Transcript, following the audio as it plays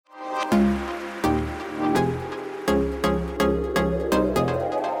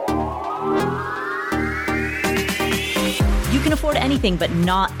anything but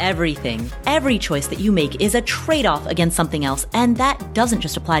not everything. Every choice that you make is a trade-off against something else, and that doesn't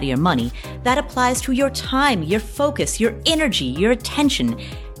just apply to your money. That applies to your time, your focus, your energy, your attention.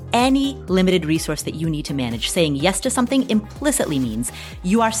 Any limited resource that you need to manage. Saying yes to something implicitly means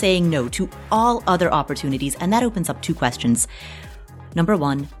you are saying no to all other opportunities, and that opens up two questions. Number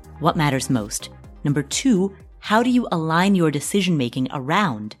one, what matters most? Number two, how do you align your decision-making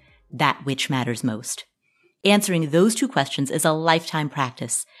around that which matters most? Answering those two questions is a lifetime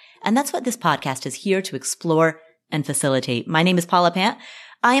practice, and that's what this podcast is here to explore and facilitate. My name is Paula Pant.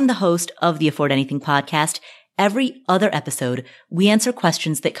 I am the host of the Afford Anything podcast. Every other episode, we answer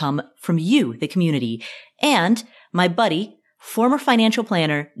questions that come from you, the community, and my buddy, former financial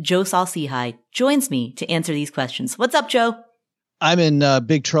planner Joe Saul-Sehy, joins me to answer these questions. What's up, Joe? I'm in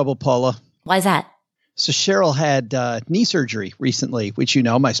big trouble, Paula. Why is that? So Cheryl had knee surgery recently, which you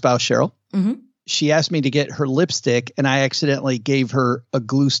know, my spouse, Cheryl. Mm-hmm. She asked me to get her lipstick, and I accidentally gave her a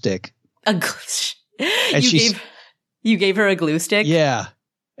glue stick. You gave her a glue stick? Yeah.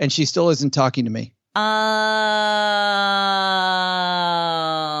 And she still isn't talking to me.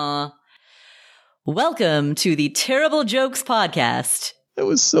 Welcome to the Terrible Jokes podcast. That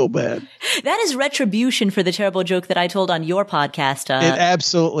was so bad. That is retribution for the terrible joke that I told on your podcast. It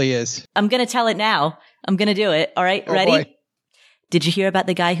absolutely is. I'm going to tell it now. I'm going to do it. All right. Ready? Boy. Did you hear about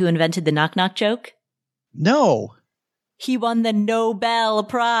the guy who invented the knock knock joke? No. He won the Nobel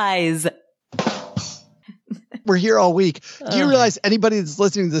Prize. We're here all week. Do you realize anybody that's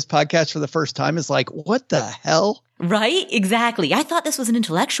listening to this podcast for the first time is like, what the hell? Right? Exactly. I thought this was an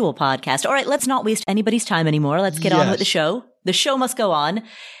intellectual podcast. All right, let's not waste anybody's time anymore. Let's get on with the show. The show must go on.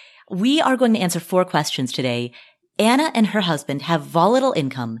 We are going to answer 4 questions today. Anna and her husband have volatile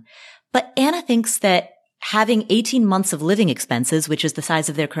income, but Anna thinks that having 18 months of living expenses, which is the size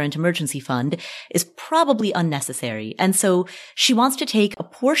of their current emergency fund, is probably unnecessary. And so she wants to take a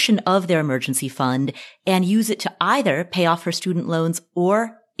portion of their emergency fund and use it to either pay off her student loans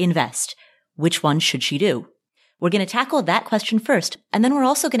or invest. Which one should she do? We're going to tackle that question first. And then we're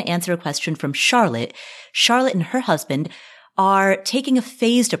also going to answer a question from Charlotte. Charlotte and her husband are taking a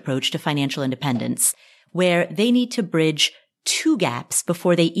phased approach to financial independence, where they need to bridge 2 gaps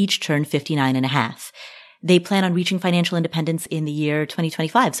before they each turn 59 and a half. They plan on reaching financial independence in the year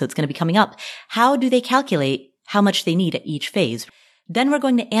 2025, so it's going to be coming up. How do they calculate how much they need at each phase? Then we're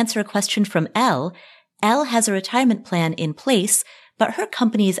going to answer a question from Elle. Elle has a retirement plan in place, but her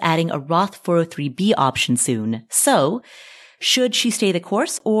company is adding a Roth 403B option soon. So, should she stay the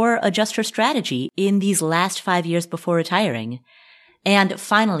course or adjust her strategy in these last 5 years before retiring? And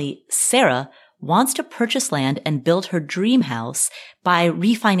finally, Sarah wants to purchase land and build her dream house by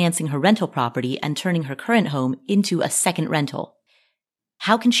refinancing her rental property and turning her current home into a second rental.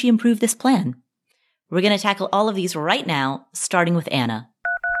 How can she improve this plan? We're going to tackle all of these right now, starting with Anna.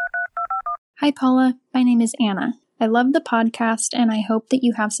 Hi, Paula. My name is Anna. I love the podcast, and I hope that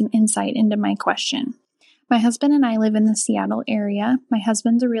you have some insight into my question. My husband and I live in the Seattle area. My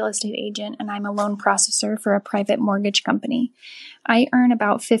husband's a real estate agent, and I'm a loan processor for a private mortgage company. I earn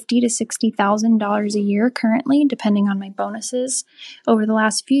about $50,000 to $60,000 a year currently, depending on my bonuses. Over the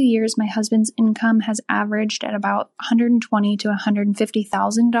last few years, my husband's income has averaged at about $120,000 to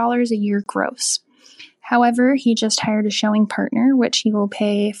 $150,000 a year gross. However, he just hired a showing partner, which he will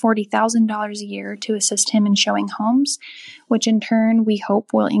pay $40,000 a year to assist him in showing homes, which in turn we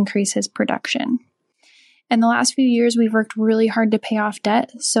hope will increase his production. In the last few years, we've worked really hard to pay off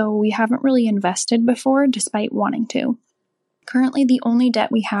debt, so we haven't really invested before, despite wanting to. Currently, the only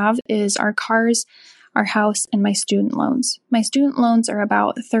debt we have is our cars, our house, and my student loans. My student loans are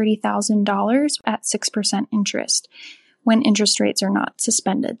about $30,000 at 6% interest, when interest rates are not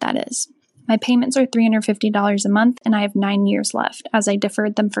suspended, that is. My payments are $350 a month, and I have 9 years left, as I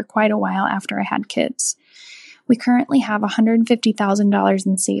deferred them for quite a while after I had kids. We currently have $150,000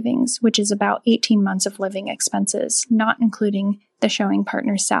 in savings, which is about 18 months of living expenses, not including the showing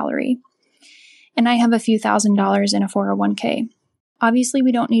partner's salary. And I have a few $1,000s in a 401k. Obviously,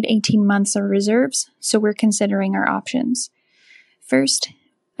 we don't need 18 months of reserves, so we're considering our options. First,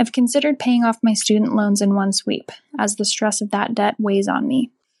 I've considered paying off my student loans in one sweep, as the stress of that debt weighs on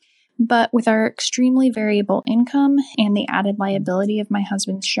me. But with our extremely variable income and the added liability of my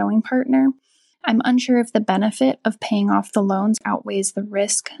husband's showing partner, I'm unsure if the benefit of paying off the loans outweighs the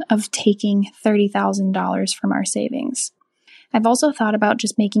risk of taking $30,000 from our savings. I've also thought about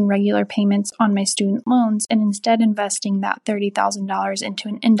just making regular payments on my student loans and instead investing that $30,000 into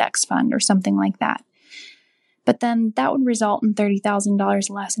an index fund or something like that. But then that would result in $30,000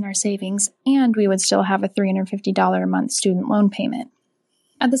 less in our savings, and we would still have a $350 a month student loan payment.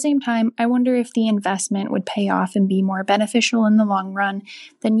 At the same time, I wonder if the investment would pay off and be more beneficial in the long run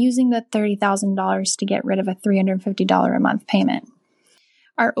than using the $30,000 to get rid of a $350 a month payment.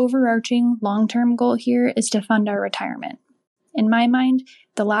 Our overarching long-term goal here is to fund our retirement. In my mind,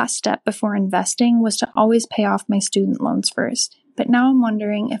 the last step before investing was to always pay off my student loans first, but now I'm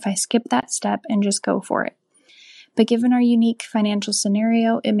wondering if I skip that step and just go for it. But given our unique financial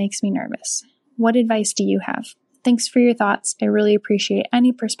scenario, it makes me nervous. What advice do you have? Thanks for your thoughts. I really appreciate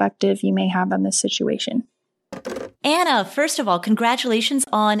any perspective you may have on this situation. Anna, first of all, congratulations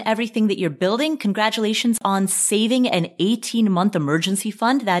on everything that you're building. Congratulations on saving an 18-month emergency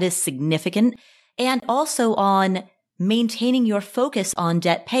fund. That is significant. And also on maintaining your focus on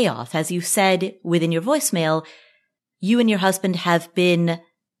debt payoff. As you said within your voicemail, you and your husband have been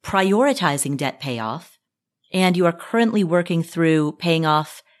prioritizing debt payoff, and you are currently working through paying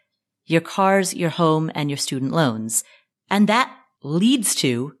off your cars, your home, and your student loans. And that leads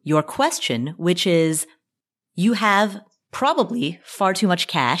to your question, which is, you have probably far too much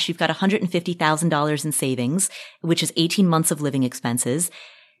cash. You've got $150,000 in savings, which is 18 months of living expenses.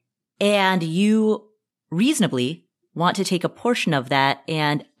 And you reasonably want to take a portion of that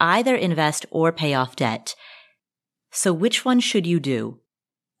and either invest or pay off debt. So which one should you do?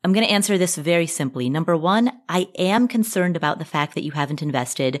 I'm going to answer this very simply. Number one, I am concerned about the fact that you haven't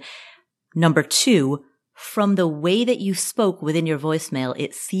invested. Number two, from the way that you spoke within your voicemail,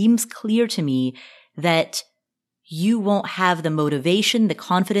 it seems clear to me that you won't have the motivation, the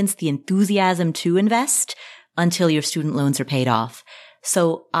confidence, the enthusiasm to invest until your student loans are paid off.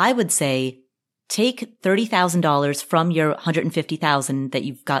 So I would say take $30,000 from your $150,000 that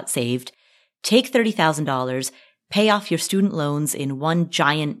you've got saved. Take $30,000, pay off your student loans in one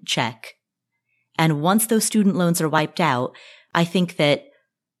giant check. And once those student loans are wiped out, I think that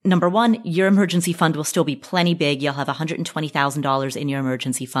number one, your emergency fund will still be plenty big. You'll have $120,000 in your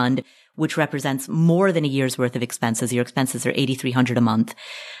emergency fund, which represents more than a year's worth of expenses. Your expenses are $8,300 a month.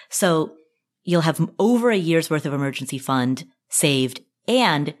 So you'll have over a year's worth of emergency fund saved,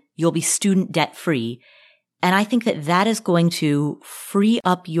 and you'll be student debt free. And I think that that is going to free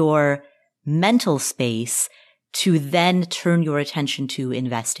up your mental space to then turn your attention to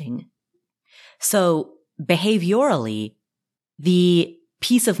investing. So behaviorally, the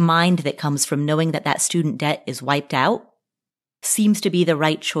peace of mind that comes from knowing that that student debt is wiped out seems to be the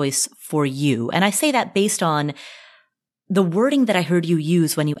right choice for you. And I say that based on the wording that I heard you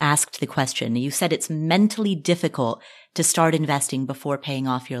use when you asked the question. You said it's mentally difficult to start investing before paying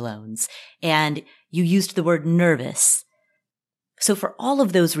off your loans. And you used the word nervous. So for all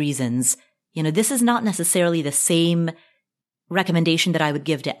of those reasons, this is not necessarily the same recommendation that I would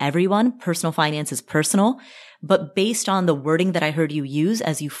give to everyone. Personal finance is personal. But based on the wording that I heard you use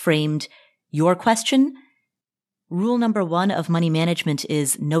as you framed your question, rule number one of money management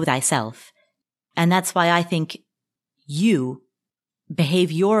is know thyself. And that's why I think you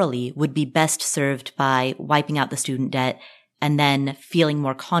behaviorally would be best served by wiping out the student debt and then feeling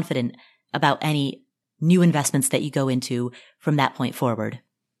more confident about any new investments that you go into from that point forward.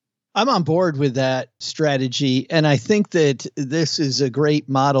 I'm on board with that strategy. And I think that this is a great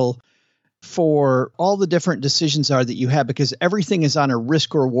model for all the different decisions that you have, because everything is on a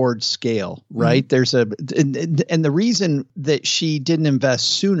risk reward scale, right? Mm-hmm. And the reason that she didn't invest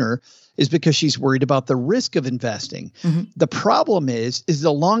sooner is because she's worried about the risk of investing. Mm-hmm. The problem is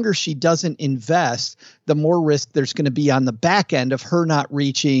the longer she doesn't invest, the more risk there's going to be on the back end of her not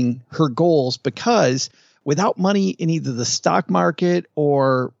reaching her goals, because without money in either the stock market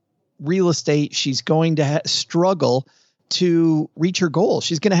or real estate, she's going to struggle to reach her goal.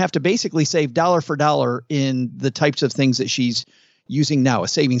 She's going to have to basically save dollar for dollar in the types of things that she's using now, a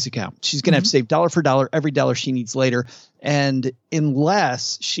savings account. She's going to have to save dollar for dollar every dollar she needs later. And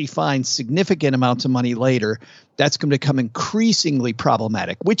unless she finds significant amounts of money later, that's going to become increasingly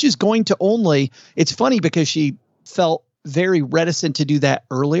problematic, which is going to only, it's funny because she felt very reticent to do that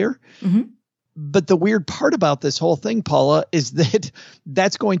earlier. Mm-hmm. But the weird part about this whole thing, Paula, is that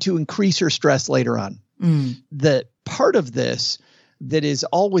that's going to increase her stress later on. The part of this that is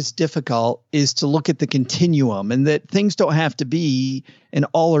always difficult is to look at the continuum, and that things don't have to be an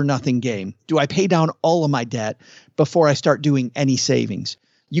all or nothing game. Do I pay down all of my debt before I start doing any savings?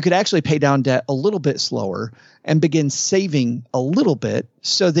 You could actually pay down debt a little bit slower and begin saving a little bit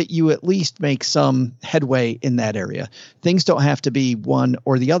so that you at least make some headway in that area. Things don't have to be one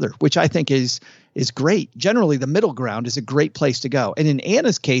or the other, which I think is great. Generally, the middle ground is a great place to go. And in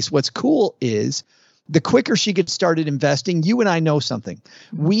Anna's case, what's cool is the quicker she gets started investing, you and I know something.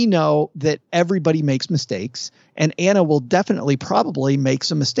 We know that everybody makes mistakes, and Anna will definitely probably make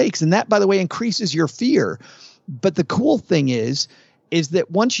some mistakes. And that, by the way, increases your fear. But the cool thing is is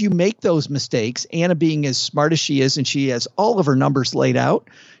that once you make those mistakes, Anna being as smart as she is and she has all of her numbers laid out,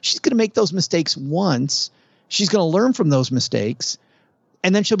 she's going to make those mistakes once. She's going to learn from those mistakes,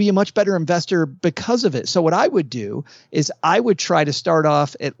 and then she'll be a much better investor because of it. So what I would do is I would try to start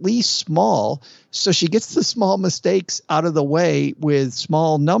off at least small so she gets the small mistakes out of the way with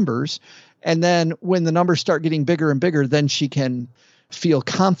small numbers. And then when the numbers start getting bigger and bigger, then she can feel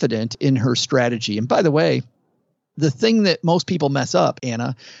confident in her strategy. And by the way, the thing that most people mess up,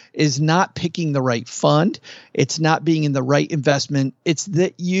 Anna, is not picking the right fund. It's not being in the right investment. It's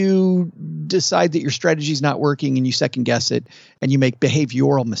that you decide that your strategy is not working and you second guess it and you make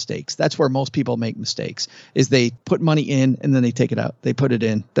behavioral mistakes. That's where most people make mistakes, is they put money in and then they take it out. They put it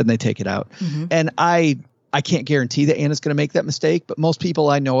in, then they take it out. Mm-hmm. And I can't guarantee that Anna's going to make that mistake, but most people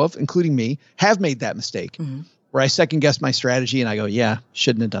I know of, including me, have made that mistake. Mm-hmm. Where I second guess my strategy and I go, yeah,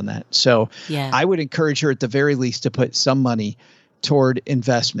 shouldn't have done that. So I would encourage her at the very least to put some money toward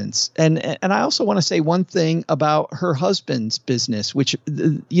investments. And I also want to say one thing about her husband's business, which,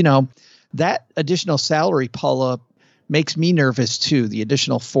 you know, that additional salary, Paula, makes me nervous too, the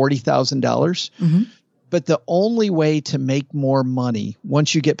additional $40,000. Mm-hmm. But the only way to make more money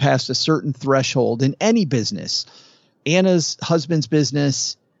once you get past a certain threshold in any business, Anna's husband's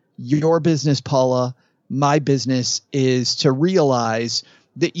business, your business, Paula, my business, is to realize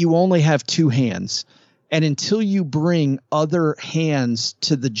that you only have two hands. And until you bring other hands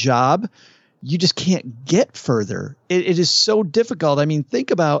to the job, you just can't get further. It is so difficult. I mean,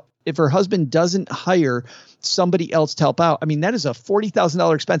 think about if her husband doesn't hire somebody else to help out. I mean, that is a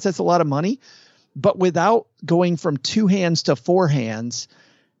 $40,000 expense. That's a lot of money. But without going from two hands to four hands,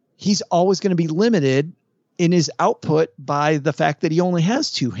 he's always going to be limited in his output by the fact that he only has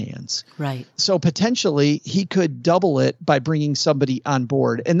two hands. Right. So potentially he could double it by bringing somebody on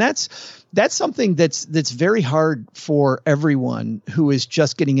board. And that's something that's very hard for everyone who is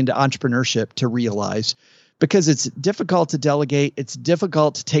just getting into entrepreneurship to realize, because it's difficult to delegate. It's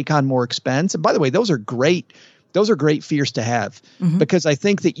difficult to take on more expense. And by the way, those are great fears to have, mm-hmm. because I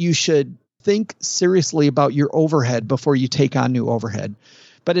think that you should think seriously about your overhead before you take on new overhead.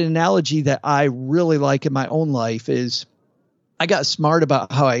 But an analogy that I really like in my own life is I got smart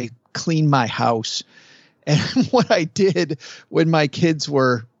about how I clean my house. And what I did when my kids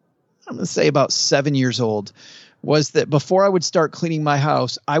were, I'm going to say about 7 years old, was that before I would start cleaning my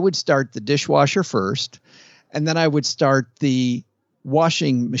house, I would start the dishwasher first, and then I would start the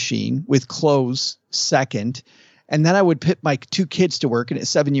washing machine with clothes second. And then I would put my two kids to work. And at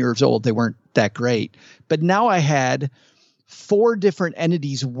 7 years old, they weren't that great. But now I had 4 different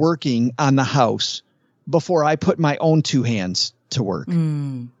entities working on the house before I put my own two hands to work.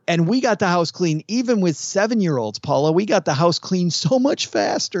 Mm. And we got the house clean, even with 7-year-olds, Paula. We got the house clean so much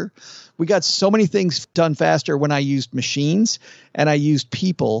faster. We got so many things done faster when I used machines and I used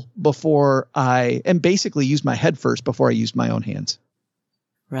people and basically used my head first before I used my own hands.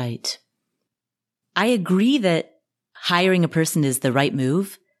 Right. I agree that hiring a person is the right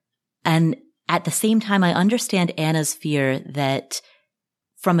move. And at the same time, I understand Anna's fear that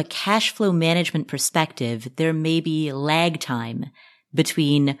from a cash flow management perspective, there may be lag time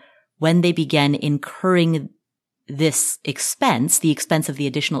between when they begin incurring this expense, the expense of the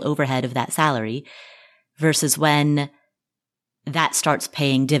additional overhead of that salary, versus when that starts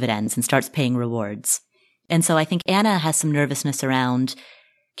paying dividends and starts paying rewards. And so I think Anna has some nervousness around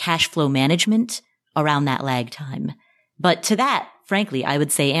cash flow management around that lag time. But to that, frankly, I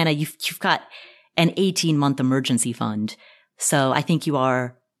would say, Anna, you've got an 18-month emergency fund. So I think you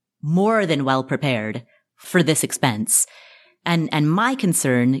are more than well prepared for this expense. And my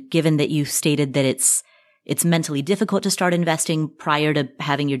concern, given that you stated that it's mentally difficult to start investing prior to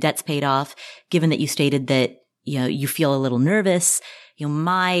having your debts paid off, given that you stated that, you feel a little nervous,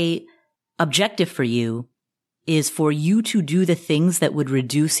 my objective for you is for you to do the things that would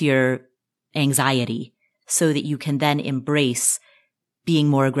reduce your anxiety so that you can then embrace being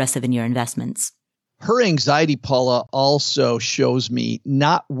more aggressive in your investments. Her anxiety, Paula, also shows me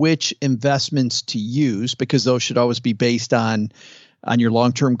not which investments to use, because those should always be based on your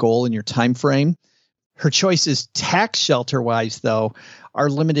long-term goal and your time frame. Her choices tax shelter-wise, though, are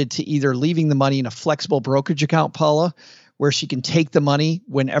limited to either leaving the money in a flexible brokerage account, Paula, where she can take the money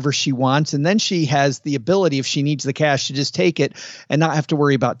whenever she wants. And then she has the ability, if she needs the cash, to just take it and not have to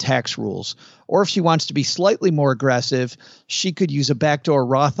worry about tax rules. Or if she wants to be slightly more aggressive, she could use a backdoor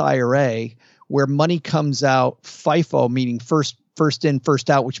Roth IRA where money comes out FIFO, meaning first in,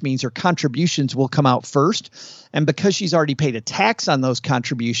 first out, which means her contributions will come out first. And because she's already paid a tax on those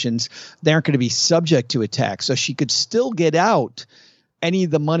contributions, they aren't going to be subject to a tax. So she could still get out any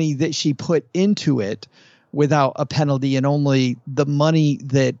of the money that she put into it without a penalty, and only the money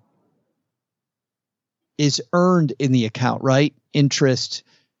that is earned in the account, right? Interest,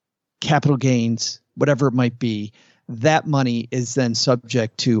 capital gains, whatever it might be, that money is then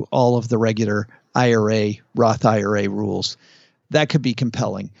subject to all of the regular IRA, Roth IRA rules. That could be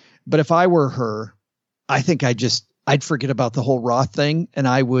compelling. But if I were her, I think I'd forget about the whole Roth thing, and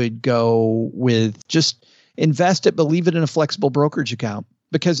I would go with just invest it, but leave it in a flexible brokerage account.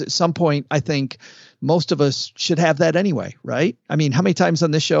 Because at some point, I think most of us should have that anyway, right? I mean, how many times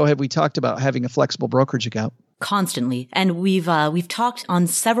on this show have we talked about having a flexible brokerage account? Constantly. And we've talked on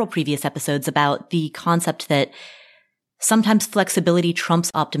several previous episodes about the concept that sometimes flexibility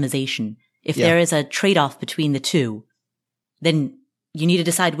trumps optimization. If there is a trade-off between the two, then you need to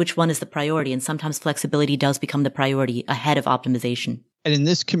decide which one is the priority. And sometimes flexibility does become the priority ahead of optimization. And in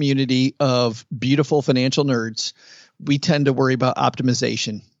this community of beautiful financial nerds, we tend to worry about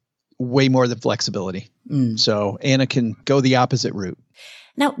optimization way more than flexibility. So Anna can go the opposite route.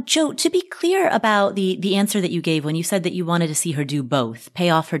 Now, Joe, to be clear about the answer that you gave when you said that you wanted to see her do both, pay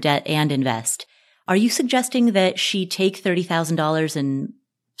off her debt and invest, are you suggesting that she take $30,000 and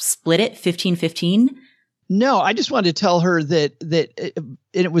split it 15-15? No, I just wanted to tell her that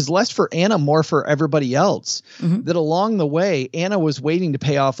it was less for Anna, more for everybody else. That along the way, Anna was waiting to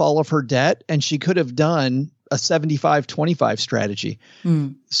pay off all of her debt, and she could have done a 75-25 strategy.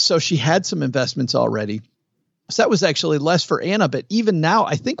 So she had some investments already. So that was actually less for Anna. But even now,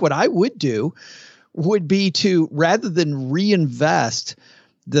 I think what I would do would be to, rather than reinvest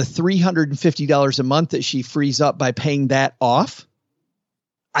the $350 a month that she frees up by paying that off,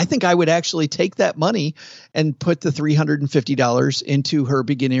 I think I would actually take that money and put the $350 into her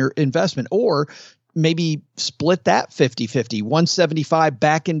beginner investment, or maybe split that 50-50, 175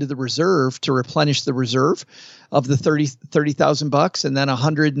 back into the reserve to replenish the reserve of the $30,000 and then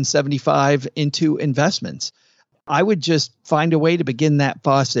 175 into investments. I would just find a way to begin that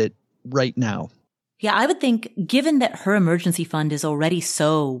faucet right now. Yeah, I would think, given that her emergency fund is already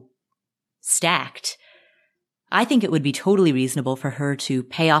so stacked, I think it would be totally reasonable for her to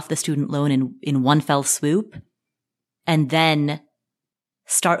pay off the student loan in one fell swoop and then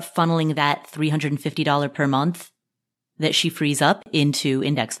start funneling that $350 per month that she frees up into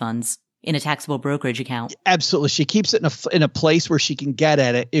index funds in a taxable brokerage account. Absolutely. She keeps it in a place where she can get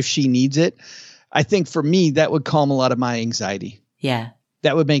at it if she needs it. I think for me, that would calm a lot of my anxiety. Yeah.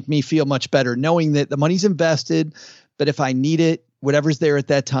 That would make me feel much better knowing that the money's invested, but if I need it, whatever's there at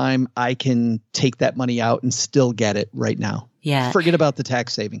that time, I can take that money out and still get it right now. Yeah. Forget about the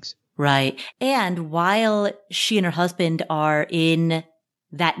tax savings. Right. And while she and her husband are in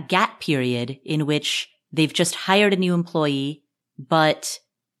that gap period in which they've just hired a new employee, but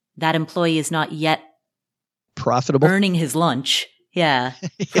that employee is not yet profitable, earning his lunch. Yeah.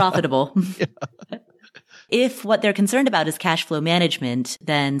 Profitable. Yeah. If what they're concerned about is cash flow management,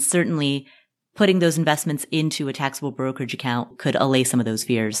 then certainly putting those investments into a taxable brokerage account could allay some of those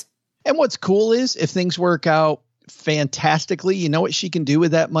fears. And what's cool is if things work out fantastically, you know what she can do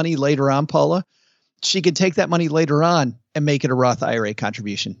with that money later on, Paula? She can take that money later on and make it a Roth IRA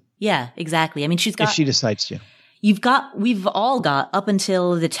contribution. Yeah, exactly. I mean, she's got, if she decides to. We've all got up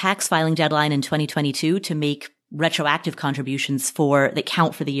until the tax filing deadline in 2022 to make retroactive contributions that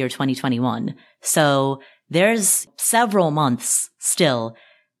count for the year 2021. So there's several months still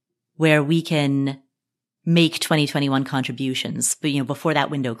where we can make 2021 contributions, but before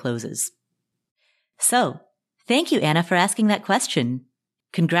that window closes. So thank you, Anna, for asking that question.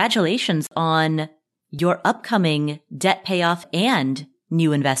 Congratulations on your upcoming debt payoff and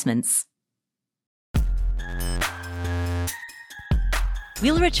new investments.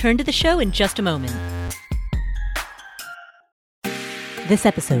 We'll return to the show in just a moment. This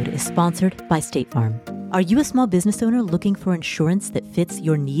episode is sponsored by State Farm. Are you a small business owner looking for insurance that fits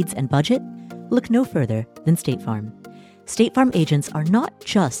your needs and budget? Look no further than State Farm. State Farm agents are not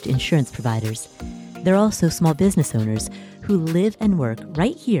just insurance providers. They're also small business owners who live and work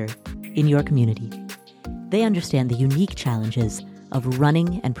right here in your community. They understand the unique challenges of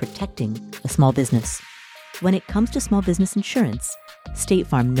running and protecting a small business. When it comes to small business insurance, State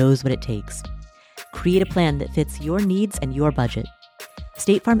Farm knows what it takes. Create a plan that fits your needs and your budget.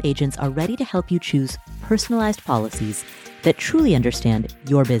 State Farm agents are ready to help you choose personalized policies that truly understand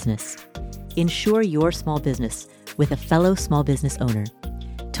your business. Insure your small business with a fellow small business owner.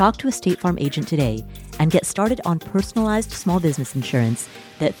 Talk to a State Farm agent today and get started on personalized small business insurance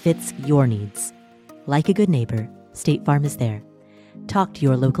that fits your needs. Like a good neighbor, State Farm is there. Talk to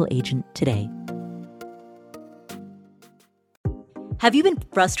your local agent today. Have you been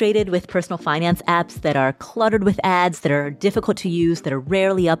frustrated with personal finance apps that are cluttered with ads, that are difficult to use, that are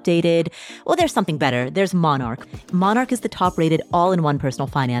rarely updated? Well, there's something better. There's Monarch. Monarch is the top-rated all-in-one personal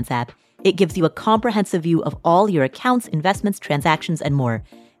finance app. It gives you a comprehensive view of all your accounts, investments, transactions, and more.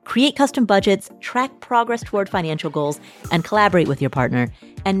 Create custom budgets, track progress toward financial goals, and collaborate with your partner.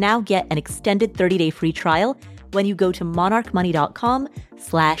 And now get an extended 30-day free trial when you go to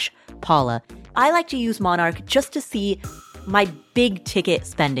monarchmoney.com/Paula. I like to use Monarch just to see my big ticket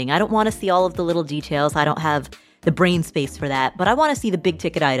spending. I don't want to see all of the little details. I don't have the brain space for that, but I want to see the big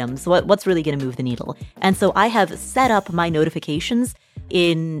ticket items. What's really going to move the needle? And so I have set up my notifications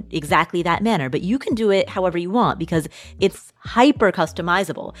in exactly that manner, but you can do it however you want because it's hyper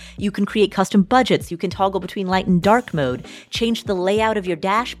customizable. You can create custom budgets. You can toggle between light and dark mode, change the layout of your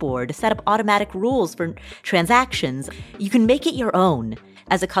dashboard, set up automatic rules for transactions. You can make it your own.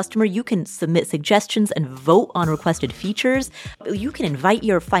 As a customer, you can submit suggestions and vote on requested features. You can invite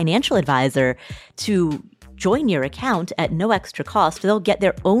your financial advisor to join your account at no extra cost. They'll get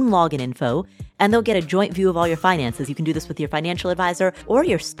their own login info and they'll get a joint view of all your finances. You can do this with your financial advisor or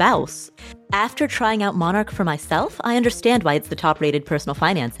your spouse. After trying out Monarch for myself, I understand why it's the top-rated personal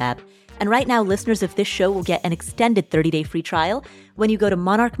finance app. And right now, listeners of this show will get an extended 30-day free trial when you go to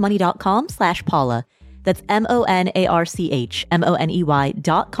monarchmoney.com/Paula. That's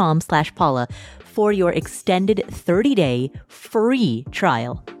monarchmoney.com/Paula for your extended 30-day free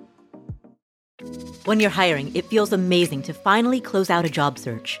trial. When you're hiring, it feels amazing to finally close out a job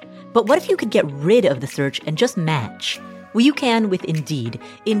search. But what if you could get rid of the search and just match? Well, you can with Indeed.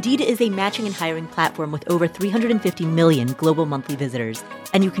 Indeed is a matching and hiring platform with over 350 million global monthly visitors,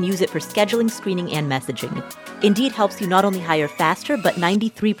 and you can use it for scheduling, screening, and messaging. Indeed helps you not only hire faster, but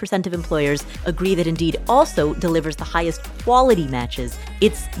 93% of employers agree that Indeed also delivers the highest quality matches.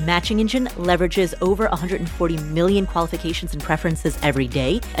 Its matching engine leverages over 140 million qualifications and preferences every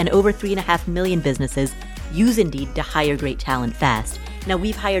day, and over 3.5 million businesses use Indeed to hire great talent fast. Now,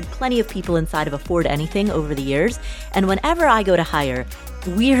 we've hired plenty of people inside of Afford Anything over the years, and whenever I go to hire,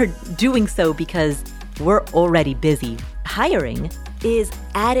 we're doing so because we're already busy. Hiring is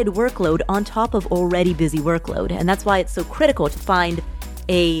added workload on top of already busy workload, and that's why it's so critical to find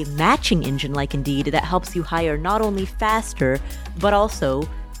a matching engine like Indeed that helps you hire not only faster, but also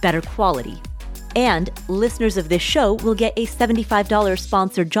better quality. And listeners of this show will get a $75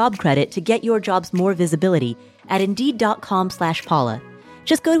 sponsored job credit to get your jobs more visibility at Indeed.com/Paula.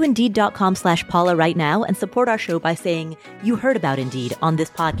 Just go to Indeed.com/Paula right now and support our show by saying you heard about Indeed on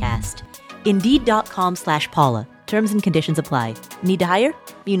this podcast. Indeed.com/Paula. Terms and conditions apply. Need to hire?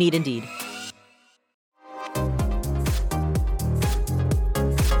 You need Indeed.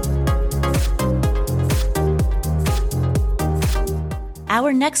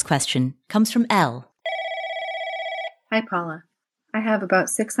 Our next question comes from Elle. Hi, Paula. I have about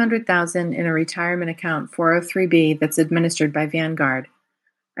 $600,000 in a retirement account 403B that's administered by Vanguard.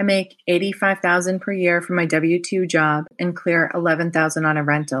 I make $85,000 per year from my W-2 job and clear $11,000 on a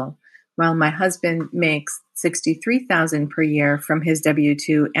rental, while my husband makes $63,000 per year from his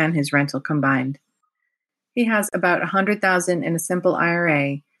W-2 and his rental combined. He has about $100,000 in a simple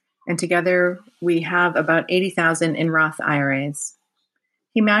IRA, and together we have about $80,000 in Roth IRAs.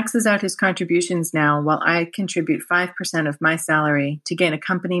 He maxes out his contributions now while I contribute 5% of my salary to gain a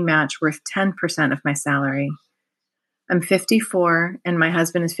company match worth 10% of my salary. I'm 54 and my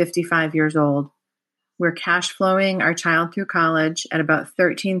husband is 55 years old. We're cash flowing our child through college at about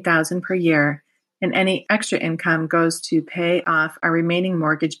 $13,000 per year, and any extra income goes to pay off our remaining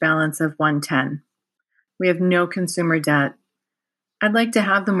mortgage balance of $110,000. We have no consumer debt. I'd like to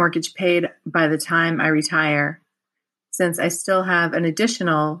have the mortgage paid by the time I retire, since I still have an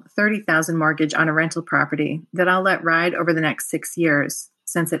additional $30,000 mortgage on a rental property that I'll let ride over the next 6 years,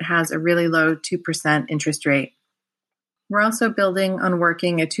 since it has a really low 2% interest rate. We're also building on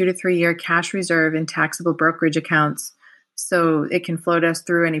working a 2 to 3 year cash reserve in taxable brokerage accounts so it can float us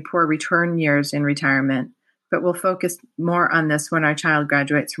through any poor return years in retirement, but we'll focus more on this when our child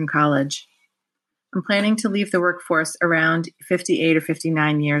graduates from college. I'm planning to leave the workforce around 58 or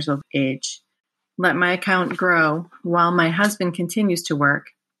 59 years of age. Let my account grow while my husband continues to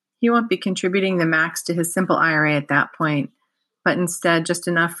work. He won't be contributing the max to his simple IRA at that point, but instead just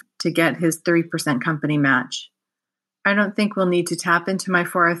enough to get his 3% company match. I don't think we'll need to tap into my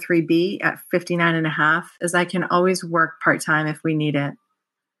 403B at 59.5, as I can always work part-time if we need it.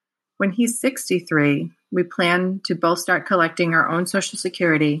 When he's 63, we plan to both start collecting our own Social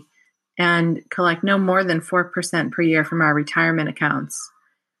Security and collect no more than 4% per year from our retirement accounts.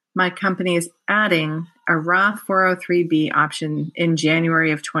 My company is adding a Roth 403B option in January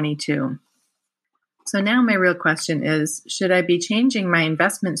of 22. So now my real question is, should I be changing my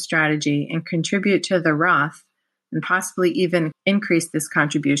investment strategy and contribute to the Roth and possibly even increase this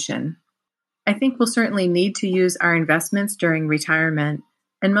contribution? I think we'll certainly need to use our investments during retirement,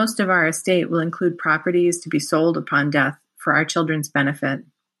 and most of our estate will include properties to be sold upon death for our children's benefit.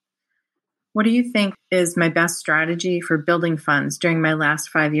 What do you think is my best strategy for building funds during my last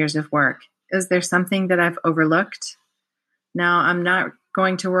 5 years of work? Is there something that I've overlooked? Now, I'm not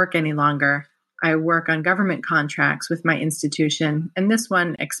going to work any longer. I work on government contracts with my institution, and this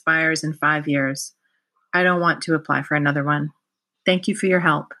one expires in 5 years. I don't want to apply for another one. Thank you for your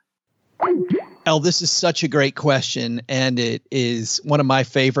help. Elle, this is such a great question, and it is one of my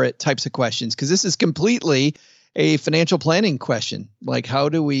favorite types of questions because this is completely a financial planning question. Like, how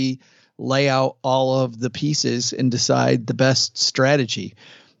do we lay out all of the pieces and decide the best strategy?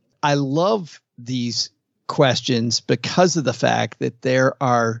 I love these questions because of the fact that there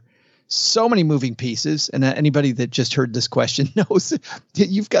are so many moving pieces. And anybody that just heard this question knows that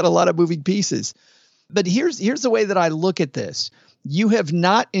you've got a lot of moving pieces. But here's the way that I look at this. You have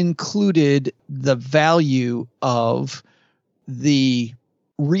not included the value of the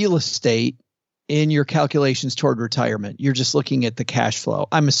real estate in your calculations toward retirement. You're just looking at the cash flow.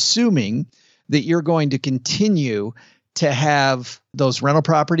 I'm assuming that you're going to continue to have those rental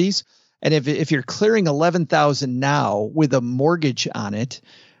properties. And if you're clearing $11,000 now with a mortgage on it,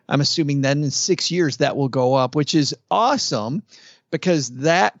 I'm assuming then in 6 years that will go up, which is awesome because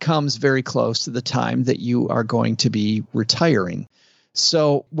that comes very close to the time that you are going to be retiring.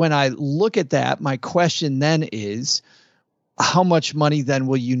 So when I look at that, my question then is, how much money then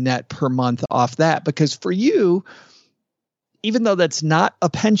will you net per month off that? Because for you, even though that's not a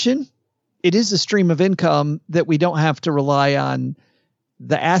pension, it is a stream of income that we don't have to rely on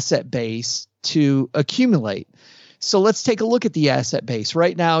the asset base to accumulate. So let's take a look at the asset base.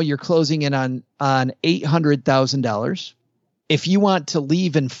 Right now, you're closing in on $800,000. If you want to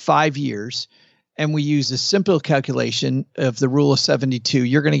leave in 5 years, and we use a simple calculation of the rule of 72,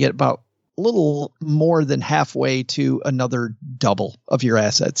 you're going to get about a little more than halfway to another double of your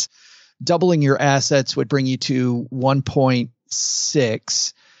assets. Doubling your assets would bring you to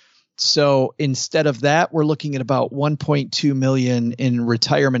 1.6. So instead of that, we're looking at about 1.2 million in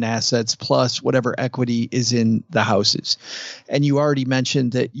retirement assets plus whatever equity is in the houses. And you already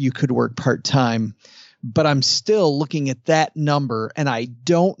mentioned that you could work part-time, but I'm still looking at that number and I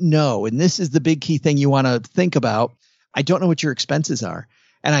don't know. And this is the big key thing you want to think about. I don't know what your expenses are.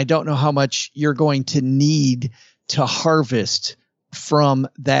 And I don't know how much you're going to need to harvest from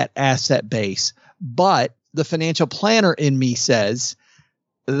that asset base. But the financial planner in me says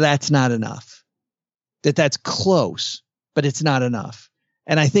that's not enough, that's close, but it's not enough.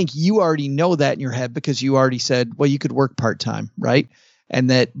 And I think you already know that in your head because you already said, well, you could work part-time, right?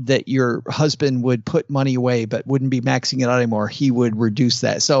 And that your husband would put money away, but wouldn't be maxing it out anymore. He would reduce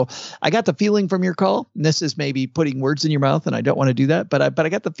that. So I got the feeling from your call, and this is maybe putting words in your mouth, and I don't want to do that, but I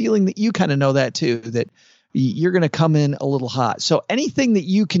got the feeling that you kind of know that too, that you're going to come in a little hot. So anything that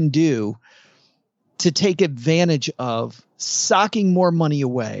you can do to take advantage of socking more money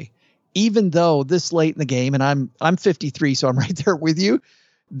away, even though this late in the game, and I'm 53, so I'm right there with you.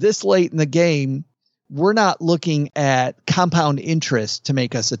 This late in the game, we're not looking at compound interest to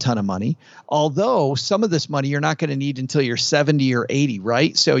make us a ton of money, although some of this money you're not going to need until you're 70 or 80,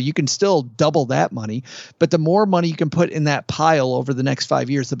 right? So you can still double that money, but the more money you can put in that pile over the next 5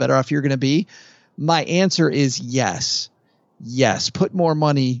 years, the better off you're going to be. My answer is yes. Yes, put more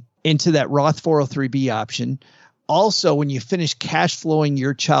money into that Roth 403B option. Also, when you finish cash flowing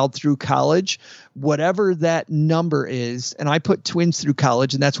your child through college, whatever that number is, and I put twins through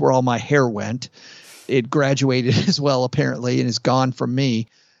college, and that's where all my hair went. It graduated as well, apparently, and is gone from me.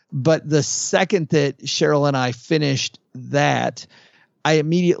 But the second that Cheryl and I finished that, I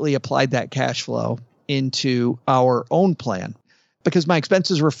immediately applied that cash flow into our own plan because my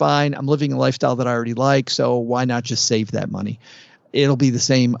expenses were fine. I'm living a lifestyle that I already like. So why not just save that money? It'll be the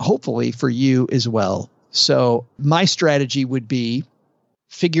same, hopefully, for you as well. So my strategy would be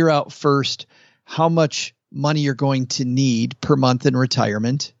figure out first how much money you're going to need per month in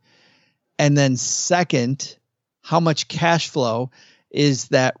retirement. And then second, how much cash flow is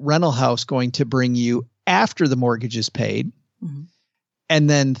that rental house going to bring you after the mortgage is paid? Mm-hmm. And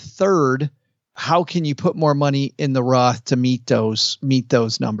then third, how can you put more money in the Roth to meet those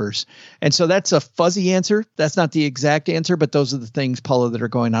numbers? And so that's a fuzzy answer. That's not the exact answer, but those are the things, Paula, that are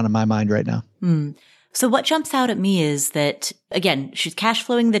going on in my mind right now. Mm. So what jumps out at me is that, again, she's cash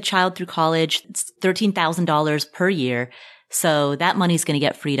flowing the child through college. It's $13,000 per year. So that money's going to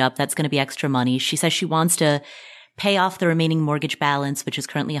get freed up. That's going to be extra money. She says she wants to pay off the remaining mortgage balance, which is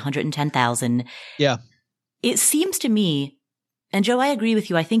currently $110,000. Yeah. It seems to me, and Joe, I agree with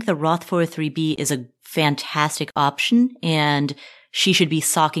you. I think the Roth 403B is a fantastic option, and she should be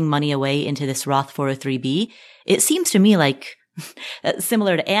socking money away into this Roth 403B. It seems to me like,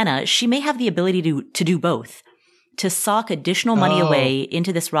 similar to Anna, she may have the ability to do both, to sock additional money away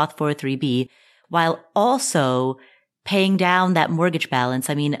into this Roth 403B while also paying down that mortgage balance.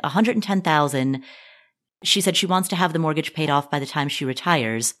 I mean, $110,000. She said she wants to have the mortgage paid off by the time she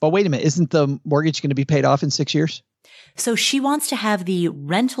retires. But wait a minute, isn't the mortgage going to be paid off in 6 years? So she wants to have the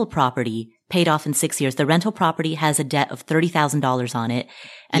rental property paid off in 6 years. The rental property has a debt of $30,000 on it,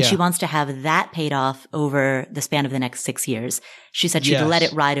 and she wants to have that paid off over the span of the next 6 years. She said she'd let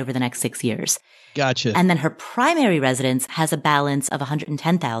it ride over the next 6 years. Gotcha. And then her primary residence has a balance of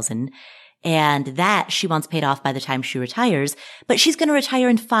 $110,000, and that she wants paid off by the time she retires, but she's going to retire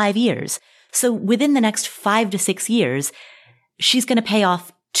in 5 years. So within the next 5 to 6 years, she's going to pay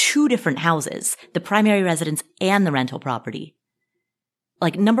off 2 different houses, the primary residence and the rental property.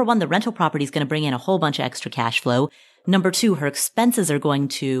 Like, number one, the rental property is going to bring in a whole bunch of extra cash flow. Number 2, her expenses are going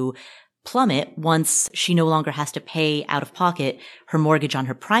to plummet once she no longer has to pay out of pocket her mortgage on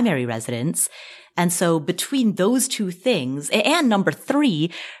her primary residence. And so between those 2 things, and number 3,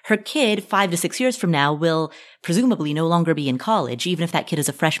 her kid 5 to 6 years from now will presumably no longer be in college, even if that kid is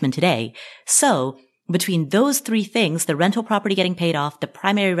a freshman today. So between those 3 things, the rental property getting paid off, the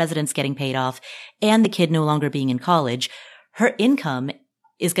primary residence getting paid off, and the kid no longer being in college, her income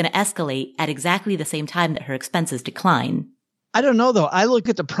is going to escalate at exactly the same time that her expenses decline. I don't know, though. I look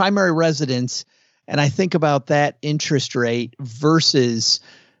at the primary residence and I think about that interest rate versus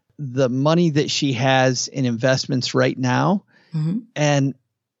the money that she has in investments right now. Mm-hmm. And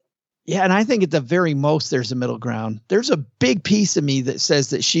I think at the very most, there's a middle ground. There's a big piece of me that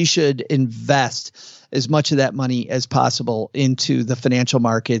says that she should invest as much of that money as possible into the financial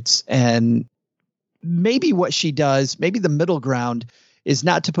markets. And maybe what she does, maybe the middle ground is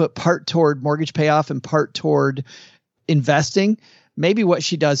not to put part toward mortgage payoff and part toward investing. Maybe what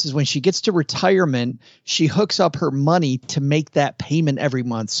she does is when she gets to retirement, she hooks up her money to make that payment every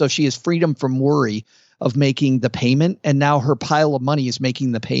month. So she has freedom from worry of making the payment. And now her pile of money is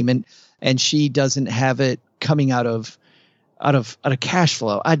making the payment and she doesn't have it coming out of cash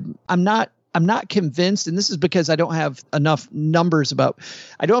flow. I'm not convinced. And this is because I don't have enough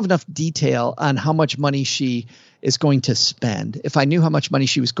I don't have enough detail on how much money she is going to spend. If I knew how much money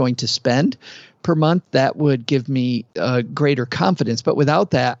she was going to spend per month, that would give me greater confidence. But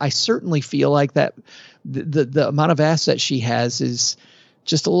without that, I certainly feel like that the amount of assets she has is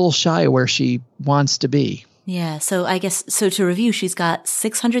just a little shy of where she wants to be. Yeah. So I guess, to review, she's got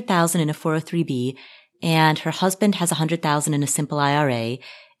 $600,000 in a 403B and her husband has $100,000 in a simple IRA.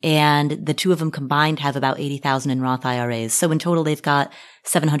 And the 2 of them combined have about $80,000 in Roth IRAs. So in total, they've got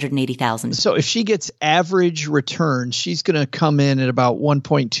 $780,000. So if she gets average returns, she's going to come in at about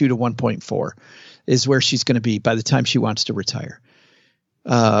 1.2 to 1.4 is where she's going to be by the time she wants to retire.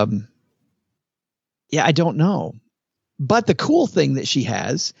 I don't know. But the cool thing that she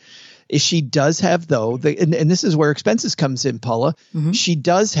has is she does have, though, and this is where expenses comes in, Paula. Mm-hmm. She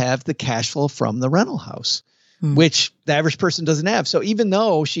does have the cash flow from the rental house, which the average person doesn't have. So even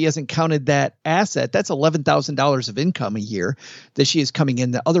though she hasn't counted that asset, that's $11,000 of income a year that she is coming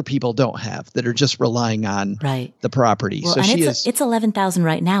in that other people don't have, that are just relying on the property. Well, so and it's $11,000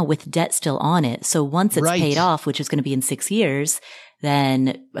 right now with debt still on it. So once it's paid off, which is going to be in 6 years,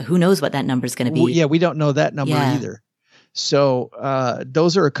 then who knows what that number is going to be? We don't know that number either. So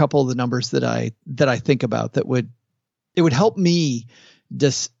those are a couple of the numbers that I think about that would help me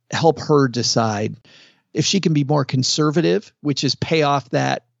help her decide if she can be more conservative, which is pay off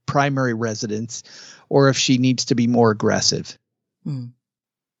that primary residence, or if she needs to be more aggressive.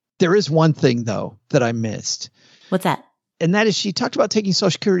 There is one thing, though, that I missed. What's that? And that is she talked about taking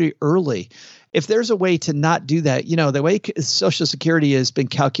Social Security early. If there's a way to not do that, the way Social Security has been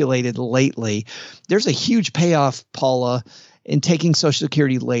calculated lately, there's a huge payoff, Paula, in taking Social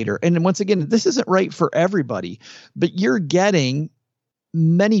Security later. And once again, this isn't right for everybody, but you're getting,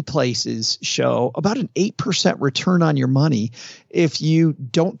 many places show about an 8% return on your money if you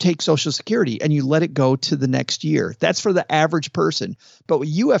don't take Social Security and you let it go to the next year. That's for the average person. But what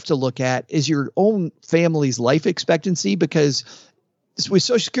you have to look at is your own family's life expectancy, because with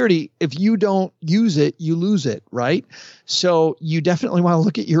Social Security, if you don't use it, you lose it, right? So you definitely want to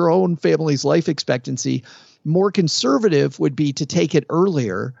look at your own family's life expectancy. More conservative would be to take it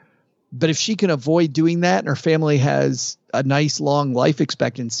earlier. But if she can avoid doing that and her family has a nice long life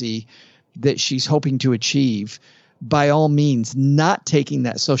expectancy that she's hoping to achieve, by all means, not taking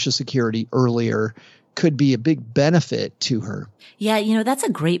that Social Security earlier could be a big benefit to her. Yeah, that's a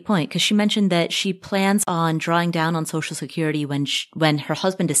great point, because she mentioned that she plans on drawing down on Social Security when her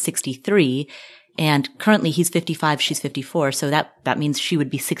husband is 63, and currently he's 55, she's 54, so that means she would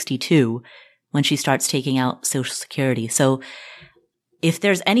be 62 when she starts taking out Social Security. So if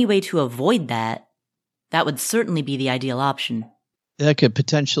there's any way to avoid that, that would certainly be the ideal option. That could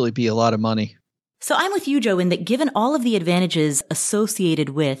potentially be a lot of money. So I'm with you, Joe, in that given all of the advantages associated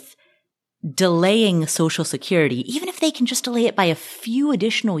with delaying Social Security, even if they can just delay it by a few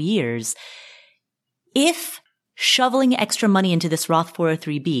additional years, if shoveling extra money into this Roth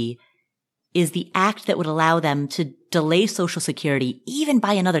 403B is the act that would allow them to delay Social Security even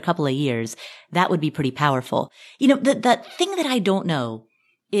by another couple of years, that would be pretty powerful. The thing that I don't know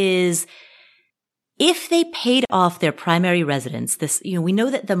is if they paid off their primary residence, we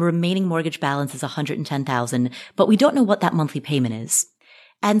know that the remaining mortgage balance is $110,000, but we don't know what that monthly payment is.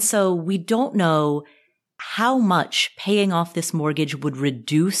 And so we don't know how much paying off this mortgage would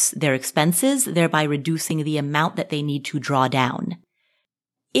reduce their expenses, thereby reducing the amount that they need to draw down.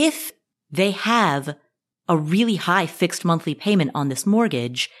 If they have a really high fixed monthly payment on this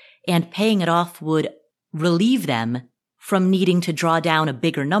mortgage and paying it off would relieve them from needing to draw down a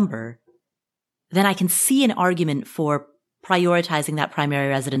bigger number, then I can see an argument for prioritizing that primary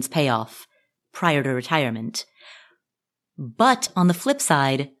residence payoff prior to retirement. But on the flip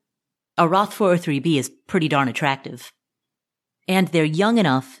side, a Roth 403B is pretty darn attractive. And they're young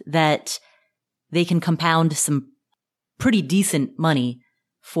enough that they can compound some pretty decent money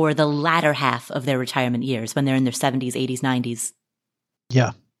for the latter half of their retirement years when they're in their 70s, 80s, 90s.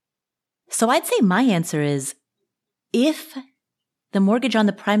 Yeah. So I'd say my answer is, if the mortgage on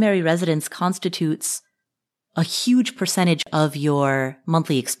the primary residence constitutes a huge percentage of your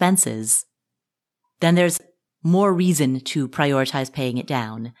monthly expenses, then there's more reason to prioritize paying it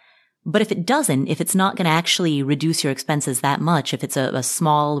down. But if it doesn't, if it's not going to actually reduce your expenses that much, if it's a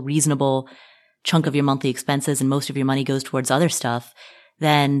small, reasonable chunk of your monthly expenses and most of your money goes towards other stuff,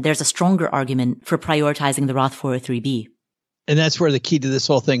 then there's a stronger argument for prioritizing the Roth 403B. And that's where the key to this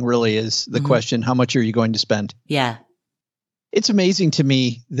whole thing really is the question, how much are you going to spend? Yeah. It's amazing to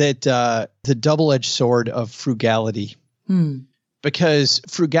me that the double-edged sword of frugality, because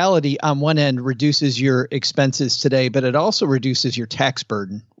frugality on one end reduces your expenses today, but it also reduces your tax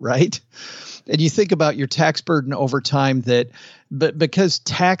burden, right? And you think about your tax burden over time but because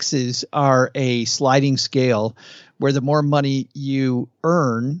taxes are a sliding scale where the more money you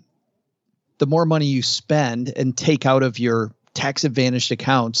earn, the more money you spend and take out of your tax advantaged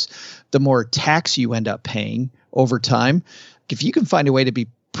accounts, the more tax you end up paying over time. If you can find a way to be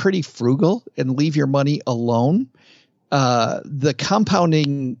pretty frugal and leave your money alone, the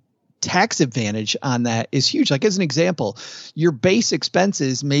compounding tax advantage on that is huge. Like as an example, your base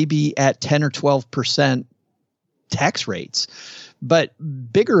expenses may be at 10 or 12% tax rates, but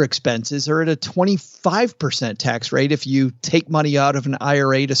bigger expenses are at a 25% tax rate if you take money out of an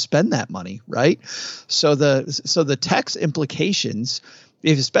IRA to spend that money, right? So the tax implications,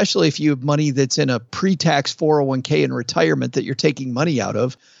 especially if you have money that's in a pre-tax 401k in retirement that you're taking money out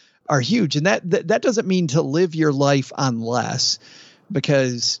of, are huge. And that doesn't mean to live your life on less,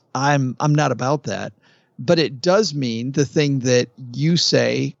 because I'm not about that. But it does mean the thing that you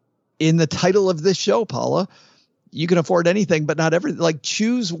say in the title of this show, Paula, you can afford anything, but not everything. Like,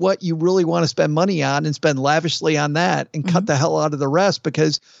 choose what you really want to spend money on and spend lavishly on that and cut the hell out of the rest,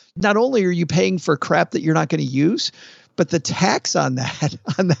 because not only are you paying for crap that you're not going to use, but the tax on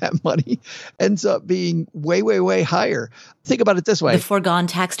that money ends up being way, way, way higher. Think about it this way. The foregone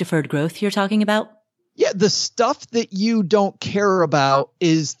tax deferred growth you're talking about? Yeah, the stuff that you don't care about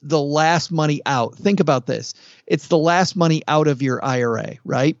is the last money out. Think about this. It's the last money out of your IRA,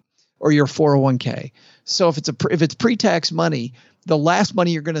 right? Or your 401k. So if it's pre-tax money, the last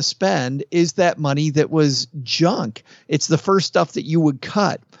money you're going to spend is that money that was junk. It's the first stuff that you would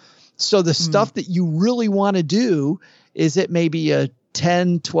cut. So the stuff that you really want to do is it maybe a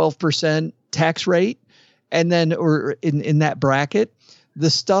 10, 12% tax rate, and then, or in that bracket, the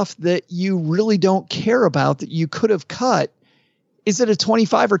stuff that you really don't care about that you could have cut is it a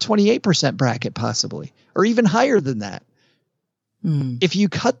 25 or 28% bracket possibly, or even higher than that. If you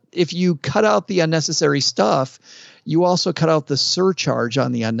cut out the unnecessary stuff, you also cut out the surcharge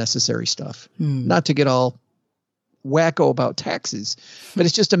on the unnecessary stuff. Not to get all wacko about taxes, but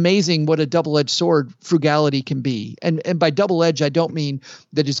it's just amazing what a double-edged sword frugality can be. And by double-edged, I don't mean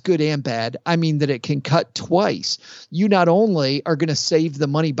that it's good and bad. I mean that it can cut twice. You not only are going to save the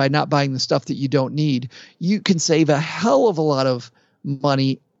money by not buying the stuff that you don't need, you can save a hell of a lot of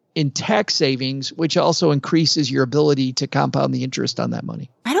money in tax savings, which also increases your ability to compound the interest on that money.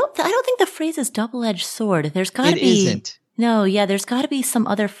 I don't think the phrase is double-edged sword. There's got to be. It isn't. No, yeah, there's got to be some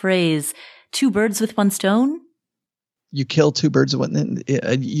other phrase. 2 birds with 1 stone. You kill 2 birds with 1.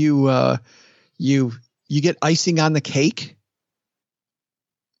 You get icing on the cake.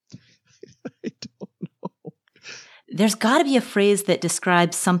 I don't know. There's got to be a phrase that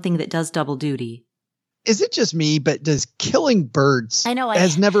describes something that does double duty. Is it just me? But does killing birds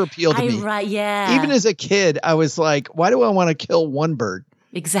has never appealed to me? Right, yeah. Even as a kid, I was like, why do I want to kill one bird?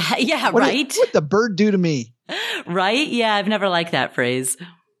 Exactly. Yeah, right. What'd the bird do to me? Right? Yeah, I've never liked that phrase.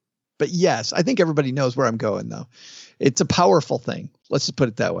 But yes, I think everybody knows where I'm going, though. It's a powerful thing. Let's just put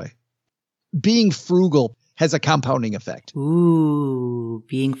it that way. Being frugal has a compounding effect. Ooh,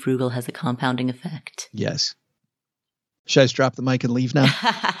 being frugal has a compounding effect. Yes. Should I just drop the mic and leave now?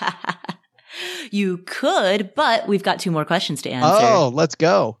 You could, but we've got 2 more questions to answer. Oh, let's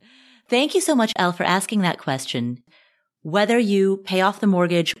go. Thank you so much, Elle, for asking that question. Whether you pay off the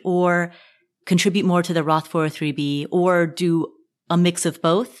mortgage or contribute more to the Roth 403b or do a mix of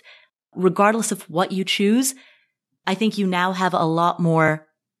both, regardless of what you choose, I think you now have a lot more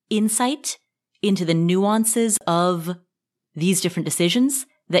insight into the nuances of these different decisions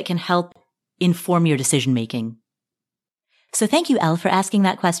that can help inform your decision making. So thank you, Elle, for asking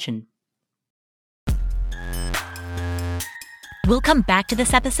that question. We'll come back to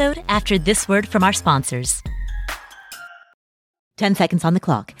this episode after this word from our sponsors. 10 seconds on the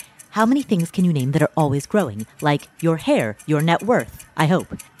clock. How many things can you name that are always growing? Like your hair, your net worth, I hope.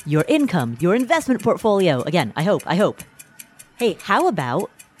 Your income, your investment portfolio. Again, I hope. Hey, how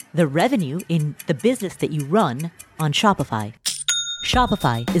about the revenue in the business that you run on Shopify?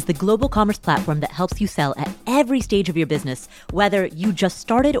 Shopify is the global commerce platform that helps you sell at every stage of your business, whether you just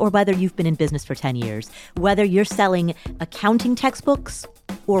started or whether you've been in business for 10 years, whether you're selling accounting textbooks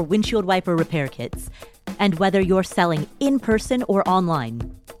or windshield wiper repair kits, and whether you're selling in person or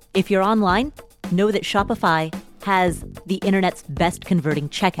online. If you're online, know that Shopify has the internet's best converting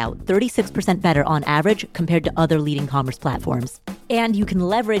checkout, 36% better on average compared to other leading commerce platforms. And you can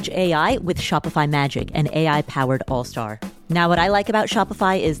leverage AI with Shopify Magic, an AI-powered all-star. Now, what I like about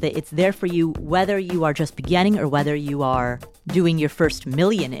Shopify is that it's there for you whether you are just beginning or whether you are doing your first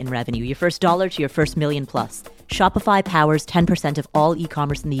million in revenue, your first dollar to your first million plus. Shopify powers 10% of all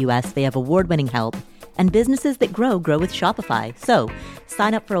e-commerce in the US. They have award-winning help. And businesses that grow with Shopify. So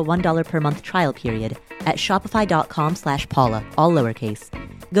sign up for a $1 per month trial period at shopify.com/Paula, all lowercase.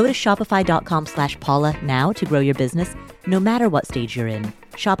 Go to shopify.com/Paula now to grow your business, no matter what stage you're in.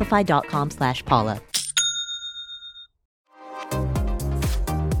 Shopify.com/Paula.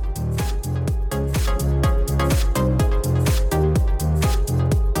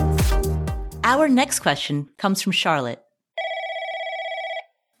 Our next question comes from Charlotte.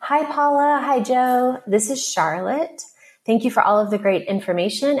 Hi, Paula. Hi, Joe. This is Charlotte. Thank you for all of the great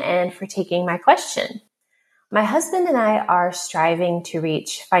information and for taking my question. My husband and I are striving to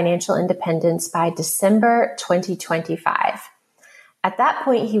reach financial independence by December 2025. At that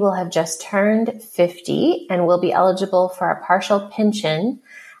point, he will have just turned 50 and will be eligible for a partial pension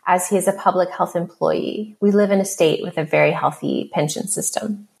as he is a public health employee. We live in a state with a very healthy pension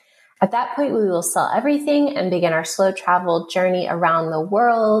system. At that point, we will sell everything and begin our slow travel journey around the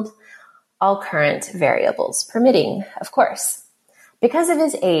world, all current variables permitting, of course. Because of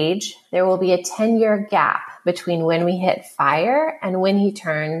his age, there will be a 10-year gap between when we hit FIRE and when he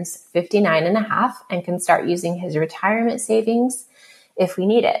turns 59 and a half and can start using his retirement savings if we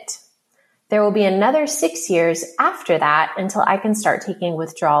need it. There will be another 6 years after that until I can start taking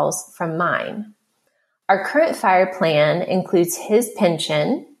withdrawals from mine. Our current FIRE plan includes his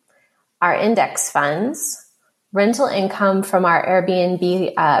pension, our index funds, rental income from our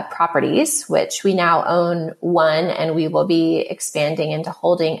Airbnb properties, which we now own 1, and we will be expanding into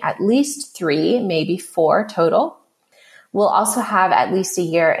holding at least 3, maybe 4 total. We'll also have at least a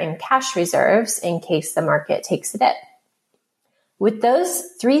year in cash reserves in case the market takes a dip. With those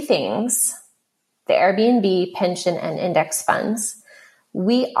 3 things, the Airbnb, pension, and index funds,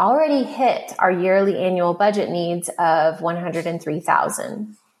 we already hit our yearly annual budget needs of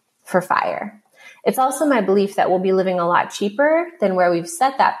 $103,000 for FIRE. It's also my belief that we'll be living a lot cheaper than where we've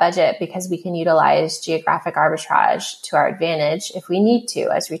set that budget because we can utilize geographic arbitrage to our advantage if we need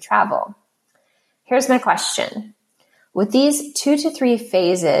to as we travel. Here's my question. With these 2 to 3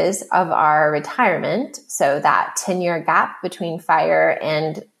 phases of our retirement, so that 10-year gap between FIRE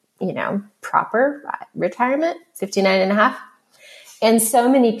and, proper retirement, 59 and a half, and so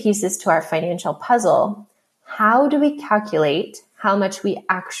many pieces to our financial puzzle, how do we calculate how much we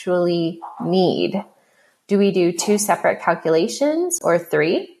actually need? Do we do 2 separate calculations or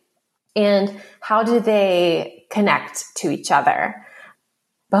 3? And how do they connect to each other?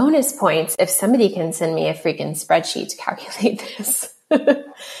 Bonus points if somebody can send me a freaking spreadsheet to calculate this.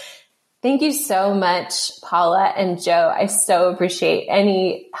 Thank you so much, Paula and Joe. I so appreciate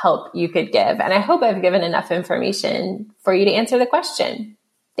any help you could give. And I hope I've given enough information for you to answer the question.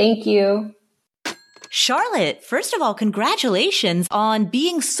 Thank you. Charlotte, first of all, congratulations on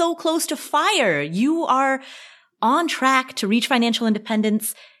being so close to FIRE. You are on track to reach financial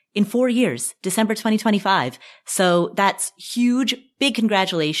independence in 4 years, December 2025. So that's huge. Big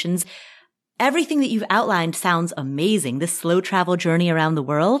congratulations. Everything that you've outlined sounds amazing. This slow travel journey around the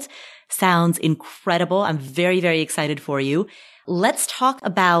world sounds incredible. I'm very, very excited for you. Let's talk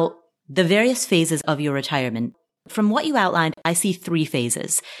about the various phases of your retirement. From what you outlined, I see 3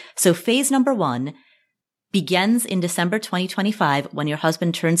 phases. So phase number 1 begins in December 2025 when your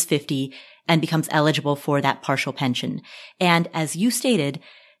husband turns 50 and becomes eligible for that partial pension. And as you stated,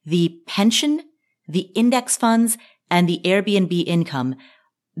 the pension, the index funds, and the Airbnb income,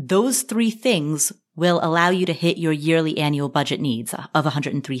 those 3 things will allow you to hit your yearly annual budget needs of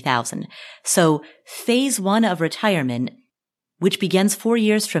 $103,000. So phase 1 of retirement, which begins 4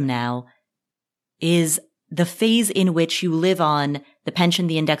 years from now, is the phase in which you live on the pension,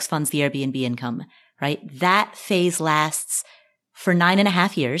 the index funds, the Airbnb income, right? That phase lasts for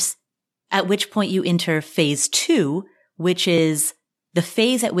 9.5 years, at which point you enter phase 2, which is the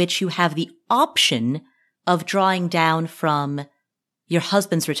phase at which you have the option of drawing down from your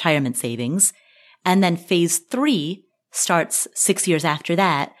husband's retirement savings. And then phase 3 starts 6 years after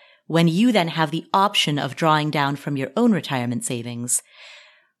that, when you then have the option of drawing down from your own retirement savings.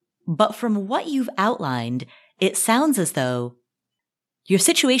 But from what you've outlined, it sounds as though your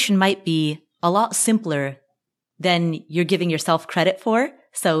situation might be a lot simpler than you're giving yourself credit for.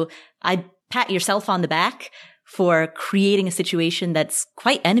 So I'd pat yourself on the back for creating a situation that's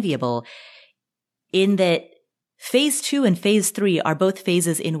quite enviable, in that phase 2 and phase 3 are both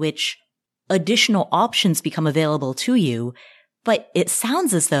phases in which additional options become available to you, but it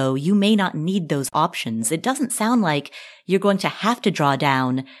sounds as though you may not need those options. It doesn't sound like you're going to have to draw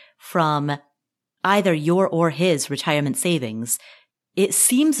down from either your or his retirement savings. It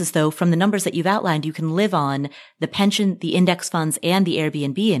seems as though from the numbers that you've outlined, you can live on the pension, the index funds, and the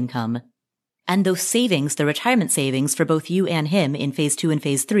Airbnb income. And those savings, the retirement savings for both you and him in phase 2 and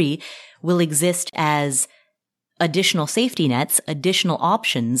phase 3, will exist as additional safety nets, additional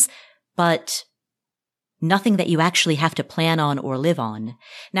options, but nothing that you actually have to plan on or live on.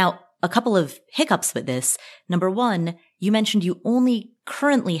 Now, a couple of hiccups with this. Number 1, you mentioned you only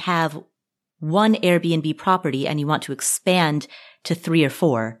currently have 1 Airbnb property and you want to expand to 3 or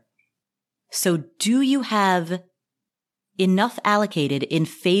 4. So do you have enough allocated in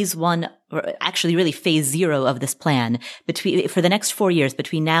phase 1, or actually really phase 0 of this plan, for the next 4 years,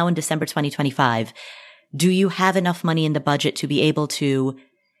 between now and December 2025? Do you have enough money in the budget to be able to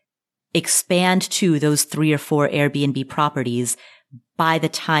expand to those 3 or 4 Airbnb properties by the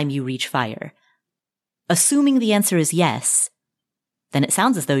time you reach FIRE? Assuming the answer is yes, then it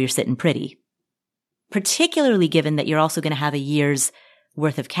sounds as though you're sitting pretty. Particularly given that you're also going to have a year's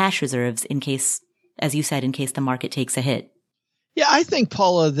worth of cash reserves in case, as you said, in case the market takes a hit. Yeah, I think,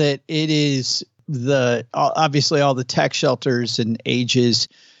 Paula, that it is obviously all the tax shelters and ages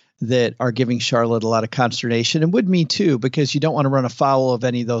that are giving Charlotte a lot of consternation, and would me too, because you don't want to run afoul of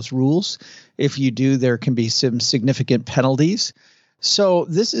any of those rules. If you do, there can be some significant penalties. So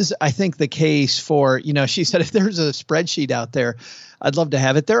this is, I think, the case for, she said, if there's a spreadsheet out there, I'd love to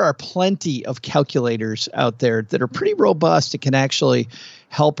have it. There are plenty of calculators out there that are pretty robust. It can actually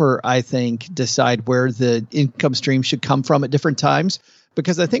help her, I think, decide where the income stream should come from at different times.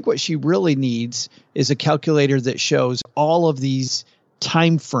 Because I think what she really needs is a calculator that shows all of these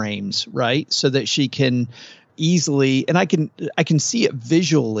time frames, right? So that she can easily, and I can see it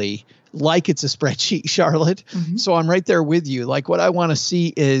visually like it's a spreadsheet, Charlotte. Mm-hmm. So I'm right there with you. Like, what I want to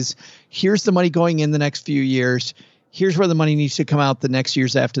see is, here's the money going in the next few years. Here's where the money needs to come out the next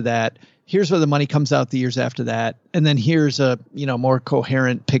years after that. Here's where the money comes out the years after that. And then here's a, more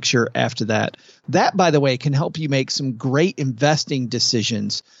coherent picture after that. That, by the way, can help you make some great investing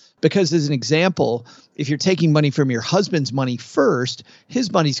decisions. Because as an example, if you're taking money from your husband's money first,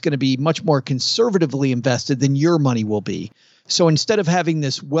 his money's going to be much more conservatively invested than your money will be. So instead of having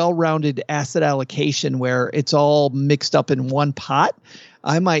this well-rounded asset allocation where it's all mixed up in one pot,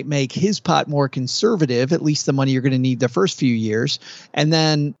 I might make his pot more conservative, at least the money you're going to need the first few years. And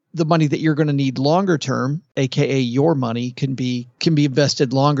then the money that you're going to need longer term, aka your money, can be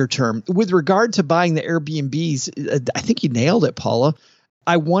invested longer term. With regard to buying the Airbnbs, I think you nailed it, Paula.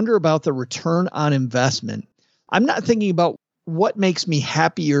 I wonder about the return on investment. I'm not thinking about what makes me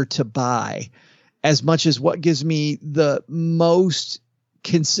happier to buy as much as what gives me the most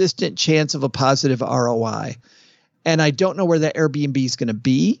consistent chance of a positive ROI. And I don't know where that Airbnb is going to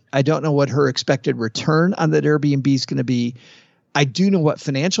be. I don't know what her expected return on that Airbnb is going to be. I do know what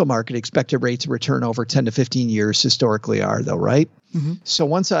financial market expected rates of return over 10 to 15 years historically are, though, right? Mm-hmm. So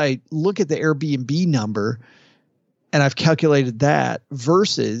once I look at the Airbnb number and I've calculated that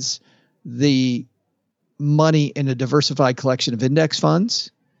versus the money in a diversified collection of index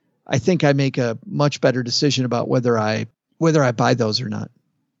funds, I think I make a much better decision about whether I buy those or not.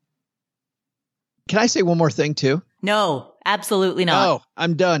 Can I say one more thing too? No, absolutely not. Oh,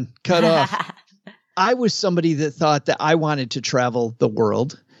 I'm done. Cut off. I was somebody that thought that I wanted to travel the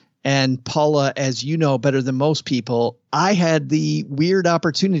world. And Paula, as you know better than most people, I had the weird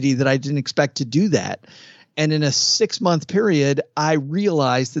opportunity that I didn't expect to do that. And in a 6-month period, I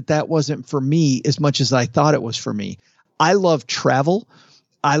realized that that wasn't for me as much as I thought it was for me. I love travel.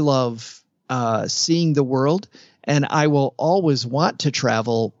 I love seeing the world. And I will always want to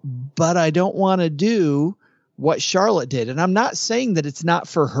travel, but I don't want to do what Charlotte did. And I'm not saying that it's not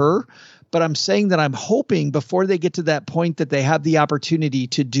for her, but I'm saying that I'm hoping before they get to that point that they have the opportunity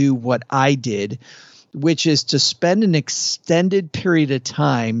to do what I did, which is to spend an extended period of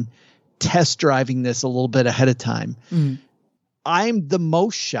time test driving this a little bit ahead of time. Mm. I'm the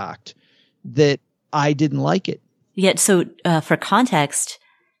most shocked that I didn't like it. Yeah. So for context,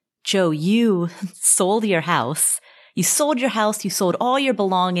 Joe, you sold your house. You sold your house. You sold all your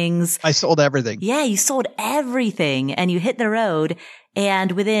belongings. I sold everything. Yeah, you sold everything and you hit the road.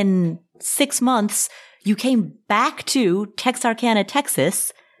 And within 6 months, you came back to Texarkana,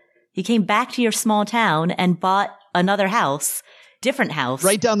 Texas. You came back to your small town and bought another house, different house.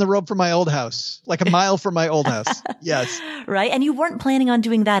 Right down the road from my old house, like a mile from my old house. Yes. Right. And you weren't planning on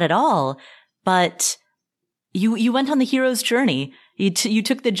doing that at all, but you went on the hero's journey. You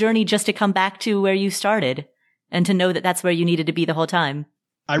took the journey just to come back to where you started and to know that that's where you needed to be the whole time.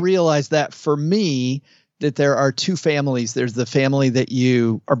 I realized that for me, that there are two families. There's the family that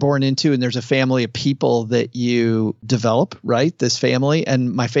you are born into, and there's a family of people that you develop, right? This family,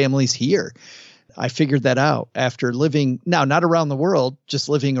 and my family's here. I figured that out after living, now not around the world, just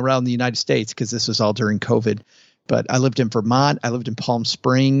living around the United States, because this was all during COVID. But I lived in Vermont. I lived in Palm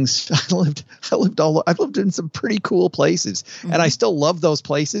Springs. I've lived in some pretty cool places, and I still love those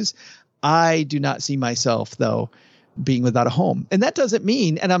places. I do not see myself, though, being without a home. And that doesn't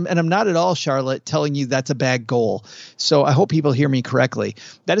mean, and I'm not at all, Charlotte, telling you that's a bad goal. So I hope people hear me correctly.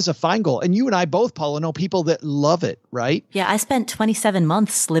 That is a fine goal. And you and I both, Paula, know people that love it, right? Yeah, I spent 27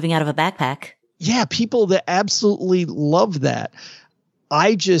 months living out of a backpack. Yeah, people that absolutely love that.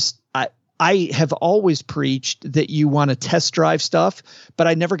 I have always preached that you want to test drive stuff, but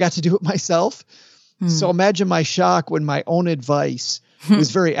I never got to do it myself. So imagine my shock when my own advice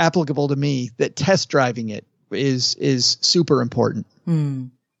was very applicable to me, that test driving it is super important.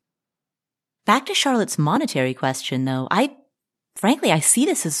 Back to Charlotte's monetary question, though. Frankly, I see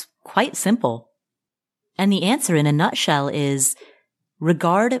this as quite simple. And the answer in a nutshell is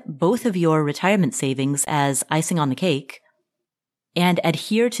regard both of your retirement savings as icing on the cake and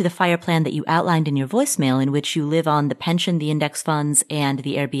adhere to the FIRE plan that you outlined in your voicemail, in which you live on the pension, the index funds, and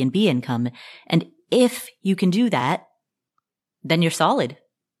the Airbnb income. And if you can do that, then you're solid.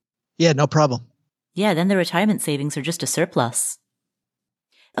 Yeah, no problem. Yeah, then the retirement savings are just a surplus.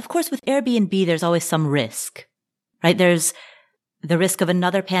 Of course, with Airbnb, there's always some risk, right? There's the risk of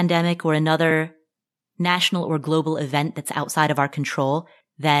another pandemic or another national or global event that's outside of our control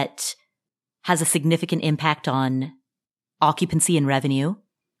that has a significant impact on occupancy and revenue.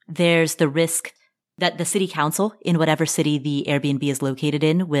 There's the risk that the city council in whatever city the Airbnb is located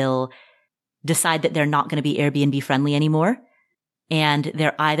in will decide that they're not going to be Airbnb friendly anymore. And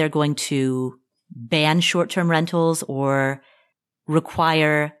they're either going to ban short-term rentals or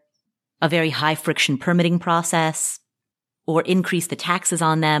require a very high friction permitting process or increase the taxes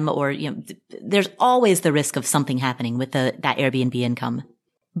on them, or, there's always the risk of something happening with that Airbnb income.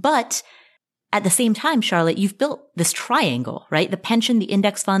 But at the same time, Charlotte, you've built this triangle, right? The pension, the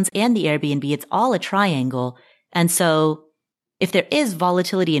index funds, and the Airbnb, it's all a triangle. And so if there is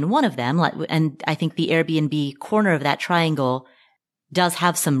volatility in one of them, and I think the Airbnb corner of that triangle does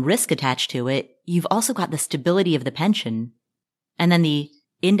have some risk attached to it, you've also got the stability of the pension. And then the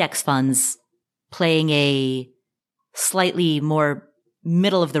index funds playing a slightly more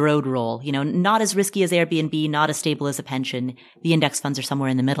middle of the road role, not as risky as Airbnb, not as stable as a pension. The index funds are somewhere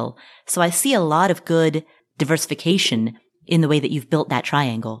in the middle. So I see a lot of good diversification in the way that you've built that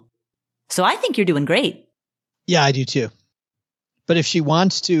triangle. So I think you're doing great. Yeah, I do too. But if she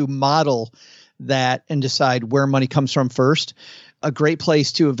wants to model that and decide where money comes from first. A great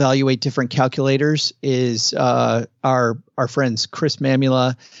place to evaluate different calculators is our friends Chris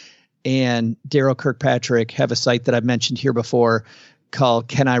Mamula and Daryl Kirkpatrick have a site that I've mentioned here before called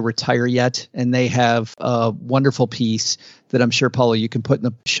Can I Retire Yet? And they have a wonderful piece that I'm sure, Paula, you can put in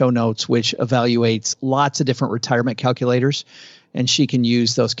the show notes, which evaluates lots of different retirement calculators. And she can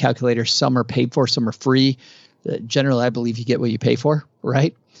use those calculators. Some are paid for, some are free. Generally, I believe you get what you pay for,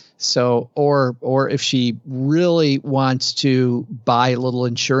 right? So, or if she really wants to buy a little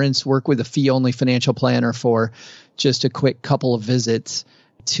insurance, work with a fee-only financial planner for just a quick couple of visits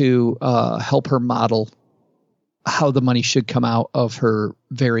to help her model how the money should come out of her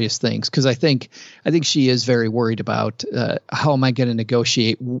various things. Because I think she is very worried about how am I going to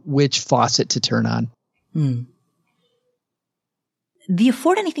negotiate which faucet to turn on. The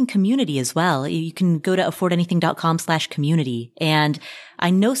Afford Anything community as well. You can go to affordanything.com/community. And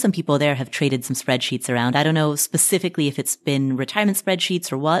I know some people there have traded some spreadsheets around. I don't know specifically if it's been retirement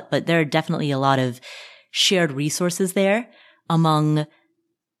spreadsheets or what, but there are definitely a lot of shared resources there among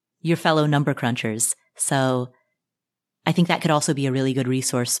your fellow number crunchers. So I think that could also be a really good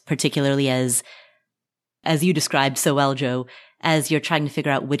resource, particularly as you described so well, Joe, as you're trying to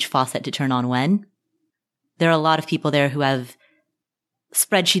figure out which faucet to turn on when. There are a lot of people there who have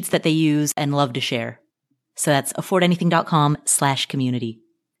spreadsheets that they use and love to share. So that's affordanything.com/community.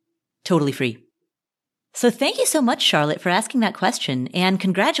 Totally free. So thank you so much, Charlotte, for asking that question, and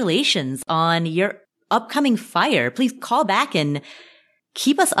congratulations on your upcoming fire. Please call back and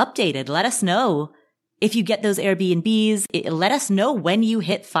keep us updated. Let us know if you get those Airbnbs. Let us know when you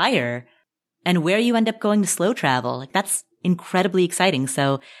hit fire and where you end up going to slow travel. Like, that's incredibly exciting.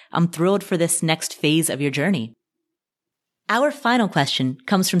 So I'm thrilled for this next phase of your journey. Our final question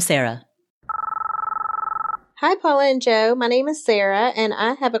comes from Sarah. Hi, Paula and Joe. My name is Sarah, and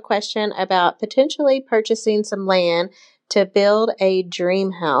I have a question about potentially purchasing some land to build a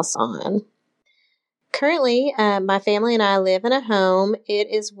dream house on. Currently, my family and I live in a home. It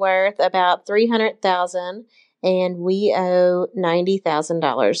is worth about $300,000, and we owe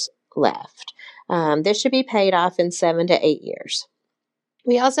 $90,000 left. This should be paid off in 7 to 8 years.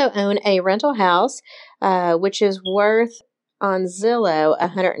 We also own a rental house, which is worth on Zillow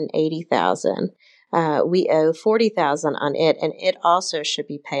 $180,000. We owe $40,000 on it, and it also should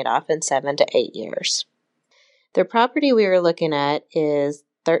be paid off in 7 to 8 years. The property we are looking at is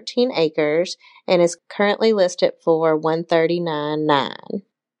 13 acres and is currently listed for $139,900.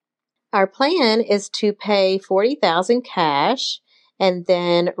 Our plan is to pay $40,000 cash and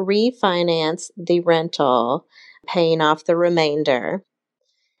then refinance the rental, paying off the remainder.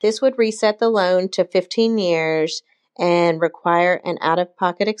 This would reset the loan to 15 years and require an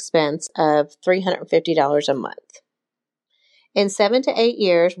out-of-pocket expense of $350 a month. In 7 to 8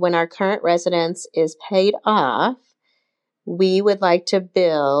 years, when our current residence is paid off, we would like to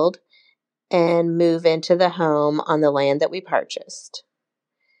build and move into the home on the land that we purchased.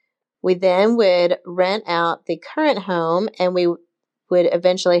 We then would rent out the current home, and we would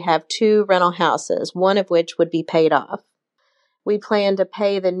eventually have 2 rental houses, one of which would be paid off. We plan to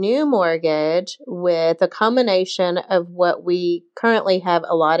pay the new mortgage with a combination of what we currently have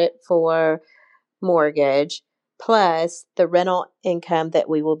allotted for mortgage, plus the rental income that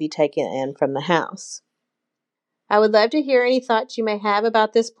we will be taking in from the house. I would love to hear any thoughts you may have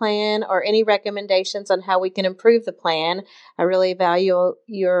about this plan or any recommendations on how we can improve the plan. I really value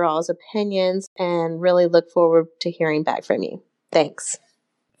your all's opinions and really look forward to hearing back from you. Thanks.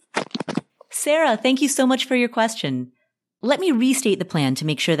 Sarah, thank you so much for your question. Let me restate the plan to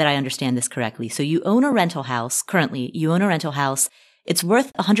make sure that I understand this correctly. So you own a rental house. Currently, you own a rental house. It's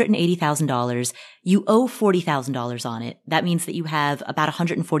worth $180,000. You owe $40,000 on it. That means that you have about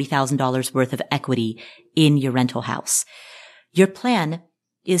 $140,000 worth of equity in your rental house. Your plan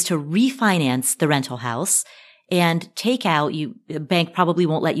is to refinance the rental house and take out, the bank probably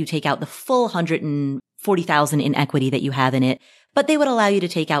won't let you take out the full $140,000 in equity that you have in it, but they would allow you to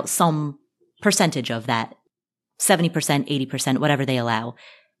take out some percentage of that. 70%, 80%, whatever they allow.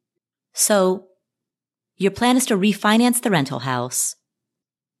 So your plan is to refinance the rental house,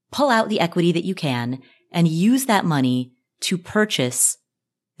 pull out the equity that you can, and use that money to purchase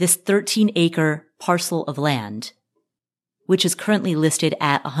this 13-acre parcel of land, which is currently listed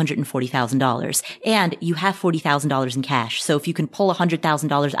at $140,000. And you have $40,000 in cash. So if you can pull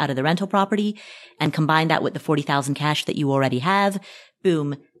 $100,000 out of the rental property and combine that with the $40,000 cash that you already have,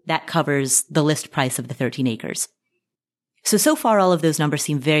 boom, that covers the list price of the 13 acres. So far, all of those numbers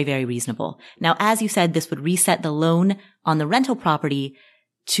seem very, very reasonable. Now, as you said, this would reset the loan on the rental property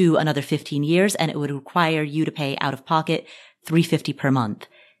to another 15 years, and it would require you to pay out of pocket $350 per month.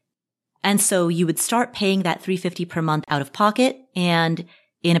 And so you would start paying that $350 per month out of pocket. And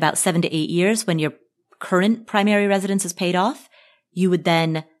in about 7 to 8 years, when your current primary residence is paid off, you would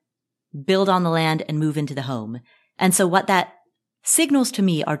then build on the land and move into the home. And so what that signals to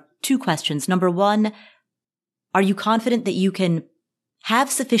me are two questions. Number one, are you confident that you can have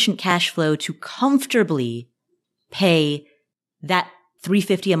sufficient cash flow to comfortably pay that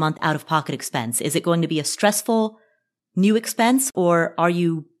 $350 a month out of pocket expense? Is it going to be a stressful new expense, or are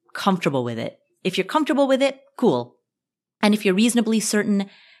you comfortable with it? If you're comfortable with it, cool. And if you're reasonably certain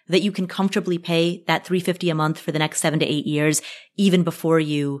that you can comfortably pay that $350 a month for the next 7 to 8 years, even before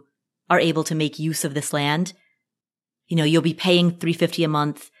you are able to make use of this land, you'll be paying $350 a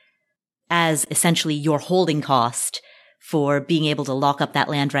month as essentially your holding cost for being able to lock up that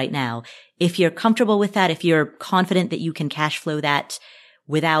land right now. If you're comfortable with that, if you're confident that you can cash flow that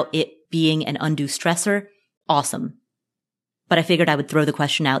without it being an undue stressor, awesome. But I figured I would throw the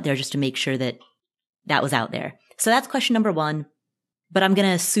question out there just to make sure that that was out there. So that's question number one. But I'm going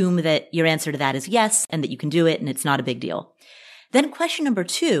to assume that your answer to that is yes, and that you can do it and it's not a big deal. Then question number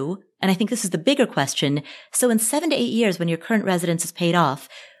two, and I think this is the bigger question. So in 7 to 8 years, when your current residence is paid off,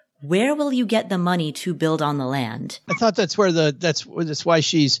 where will you get the money to build on the land? I thought that's why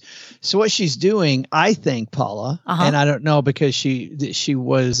so what she's doing, I think, Paula, and I don't know because she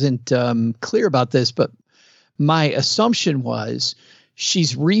wasn't clear about this, but my assumption was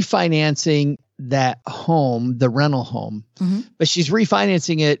she's refinancing that home, the rental home, but she's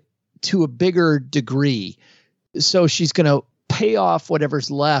refinancing it to a bigger degree. So she's going to pay off whatever's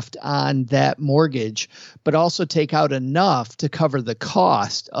left on that mortgage, but also take out enough to cover the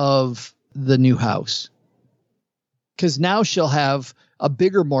cost of the new house. Because now she'll have a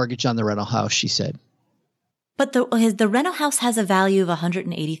bigger mortgage on the rental house, she said. But the rental house has a value of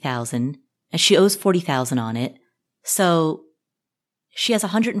 $180,000, and she owes $40,000 on it. So she has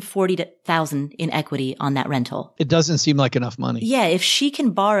 $140,000 in equity on that rental. It doesn't seem like enough money. Yeah, if she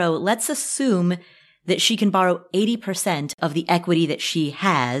can borrow, let's assume that she can borrow 80% of the equity that she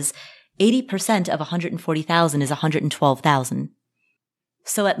has. 80% of $140,000 is $112,000.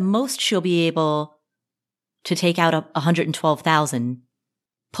 So at most she'll be able to take out $112,000,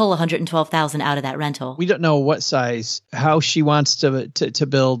 pull $112,000 out of that rental. We don't know what size house she wants to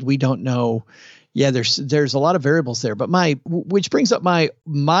build. We don't know. Yeah, there's a lot of variables there. But which brings up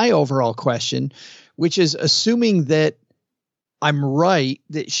my overall question, which is assuming that I'm right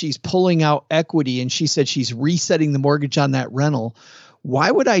that she's pulling out equity and she said she's resetting the mortgage on that rental.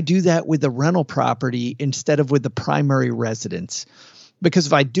 Why would I do that with the rental property instead of with the primary residence? Because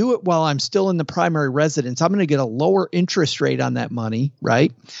if I do it while I'm still in the primary residence, I'm going to get a lower interest rate on that money,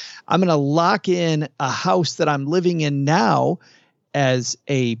 right? I'm going to lock in a house that I'm living in now as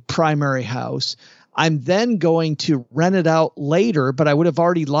a primary house. I'm then going to rent it out later, but I would have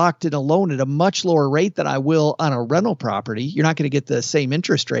already locked in a loan at a much lower rate than I will on a rental property. You're not going to get the same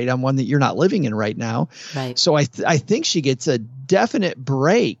interest rate on one that you're not living in right now. Right. So I think she gets a definite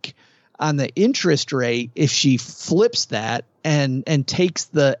break on the interest rate if she flips that and takes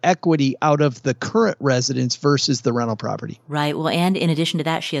the equity out of the current residence versus the rental property. Right. Well, and in addition to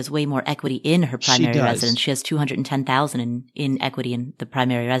that, she has way more equity in her primary residence. She has $210,000 in equity in the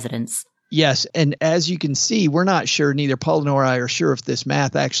primary residence. Yes. And as you can see, we're not sure, neither Paula nor I are sure if this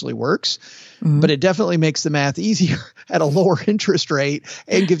math actually works, but it definitely makes the math easier at a lower interest rate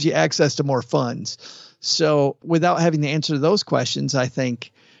and gives you access to more funds. So without having the answer to those questions, I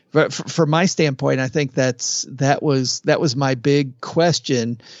think, but from my standpoint, I think that was my big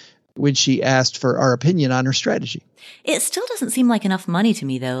question when she asked for our opinion on her strategy. It still doesn't seem like enough money to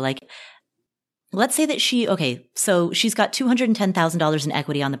me, though. Like, let's say that so she's got $210,000 in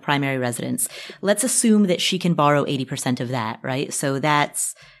equity on the primary residence. Let's assume that she can borrow 80% of that, right? So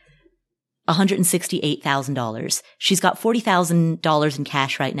that's $168,000. She's got $40,000 in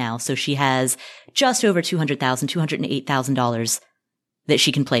cash right now. So she has just over $200,000, $208,000 that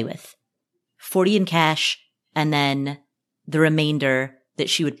she can play with. 40 in cash, and then the remainder that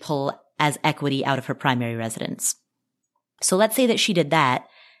she would pull as equity out of her primary residence. So let's say that she did that.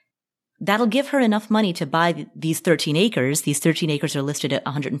 That'll give her enough money to buy these 13 acres. These 13 acres are listed at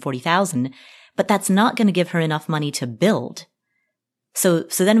 $140,000, but that's not going to give her enough money to build. So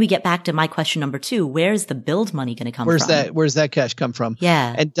then we get back to my question number two. Where's the build money going to come from? Where's that cash come from?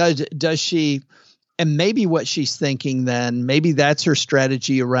 Yeah. And does she, and maybe what she's thinking then, maybe that's her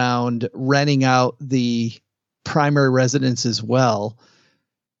strategy around renting out the primary residence as well.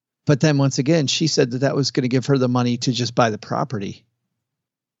 But then once again, she said that was going to give her the money to just buy the property.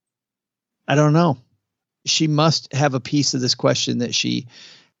 I don't know. She must have a piece of this question that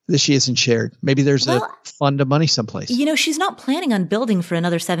that she hasn't shared? Maybe there's a fund of money someplace. She's not planning on building for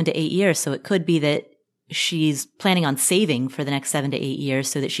another 7 to 8 years. So it could be that she's planning on saving for the next 7 to 8 years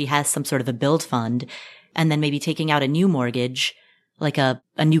so that she has some sort of a build fund, and then maybe taking out a new mortgage, like a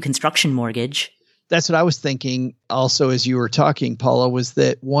new construction mortgage. That's what I was thinking also as you were talking, Paula, was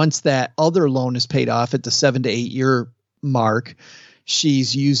that once that other loan is paid off at the 7 to 8 year mark,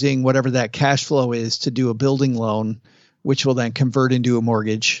 she's using whatever that cash flow is to do a building loan, which will then convert into a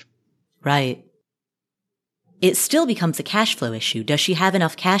mortgage. Right. It still becomes a cash flow issue. Does she have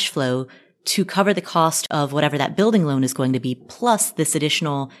enough cash flow to cover the cost of whatever that building loan is going to be, plus this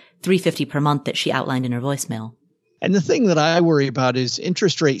additional $350 per month that she outlined in her voicemail? And the thing that I worry about is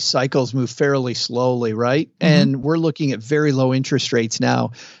interest rate cycles move fairly slowly, right? Mm-hmm. And we're looking at very low interest rates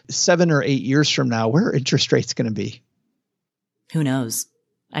now. 7 or 8 years from now, where are interest rates going to be? Who knows?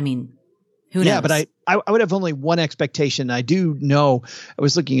 I mean, who knows? Yeah, but I would have only one expectation. I do know, I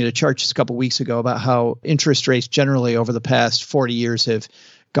was looking at a chart just a couple of weeks ago about how interest rates generally over the past 40 years have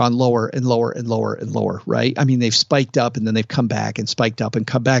gone lower and lower and lower and lower, right? I mean, they've spiked up and then they've come back and spiked up and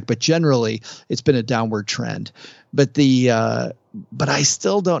come back, but generally it's been a downward trend. But but I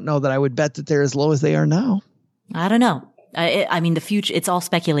still don't know that I would bet that they're as low as they are now. I don't know. I mean, the future, it's all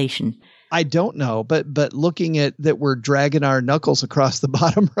speculation. I don't know, but looking at that, we're dragging our knuckles across the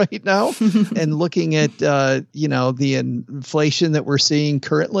bottom right now and looking at, the inflation that we're seeing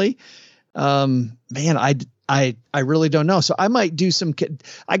currently, man, I really don't know. So I might do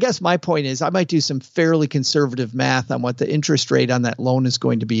I guess my point is I might do some fairly conservative math on what the interest rate on that loan is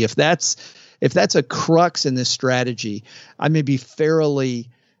going to be. If that's a crux in this strategy, I may be fairly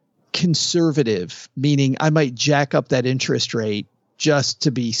conservative, meaning I might jack up that interest rate just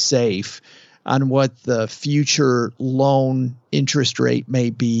to be safe on what the future loan interest rate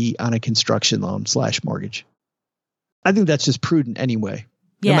may be on a construction loan / mortgage. I think that's just prudent anyway.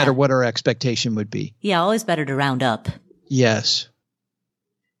 Yeah. No matter what our expectation would be. Yeah, always better to round up. Yes.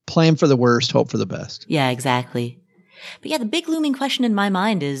 Plan for the worst, hope for the best. Yeah, exactly. But yeah, the big looming question in my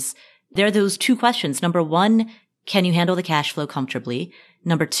mind is, there are those two questions. Number one, can you handle the cash flow comfortably?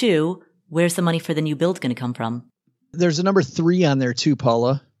 Number two, where's the money for the new build going to come from? There's a number 3 on there too,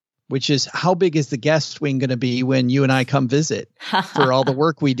 Paula, which is how big is the guest wing going to be when you and I come visit for all the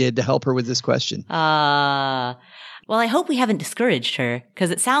work we did to help her with this question? Well, I hope we haven't discouraged her,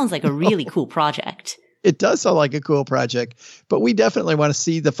 because it sounds like a really cool project. It does sound like a cool project, but we definitely want to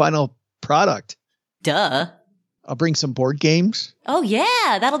see the final product. Duh. I'll bring some board games. Oh,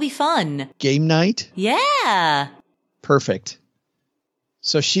 yeah. That'll be fun. Game night. Yeah. Perfect.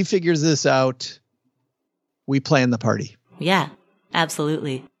 So she figures this out. We plan the party. Yeah,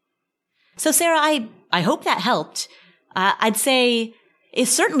 absolutely. So, Sarah, I hope that helped. I'd say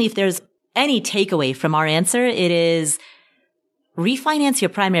certainly if there's any takeaway from our answer, it is refinance your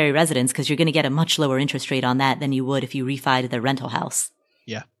primary residence, because you're going to get a much lower interest rate on that than you would if you refied the rental house.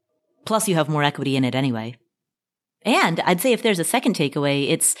 Yeah. Plus, you have more equity in it anyway. And I'd say if there's a second takeaway,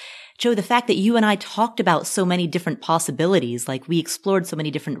 it's, Joe, the fact that you and I talked about so many different possibilities, like we explored so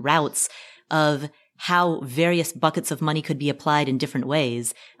many different routes of how various buckets of money could be applied in different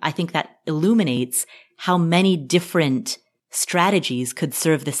ways. I think that illuminates how many different strategies could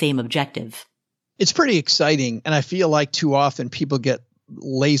serve the same objective. It's pretty exciting. And I feel like too often people get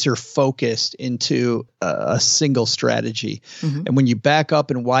laser focused into a single strategy. Mm-hmm. And when you back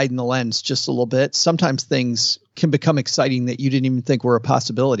up and widen the lens just a little bit, sometimes things can become exciting that you didn't even think were a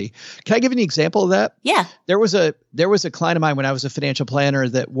possibility. Can I give you an example of that? Yeah. There was a client of mine when I was a financial planner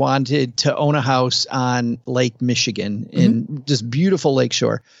that wanted to own a house on Lake Michigan, in just beautiful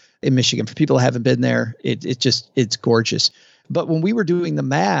lakeshore in Michigan. For people who haven't been there, it's gorgeous. But when we were doing the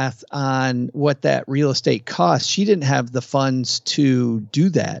math on what that real estate cost, she didn't have the funds to do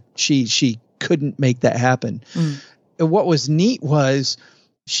that. She couldn't make that happen. And what was neat was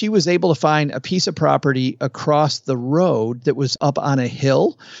she was able to find a piece of property across the road that was up on a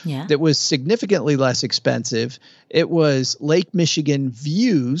hill that was significantly less expensive. It was Lake Michigan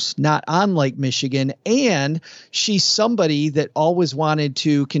views, not on Lake Michigan. And she's somebody that always wanted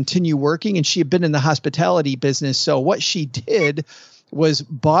to continue working, and she had been in the hospitality business. So what she did was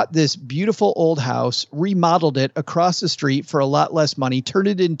bought this beautiful old house, remodeled it across the street for a lot less money, turned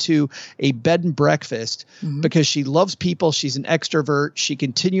it into a bed and breakfast because she loves people. She's an extrovert. She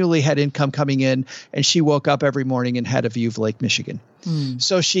continually had income coming in, and she woke up every morning and had a view of Lake Michigan.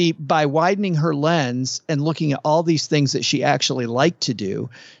 So she, by widening her lens and looking at all these things that she actually liked to do,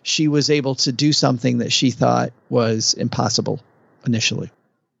 she was able to do something that she thought was impossible initially.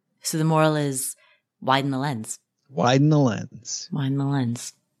 So the moral is widen the lens. Widen the lens. Widen the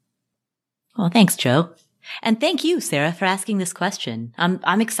lens. Well, thanks, Joe. And thank you, Sarah, for asking this question.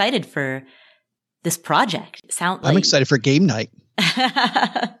 I'm excited for this project. I'm excited for game night.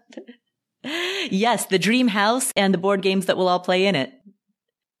 Yes, the dream house and the board games that we'll all play in it.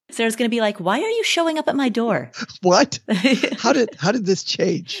 Sarah's going to be like, why are you showing up at my door? What? How did this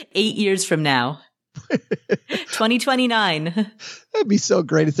change? 8 years from now. 2029. That'd be so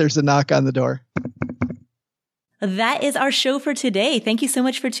great if there's a knock on the door. That is our show for today. Thank you so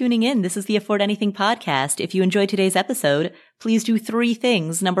much for tuning in. This is the Afford Anything podcast. If you enjoyed today's episode, please do 3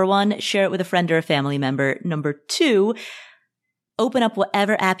 things. Number 1, share it with a friend or a family member. Number 2, open up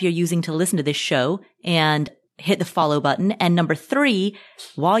whatever app you're using to listen to this show and hit the follow button. And number 3,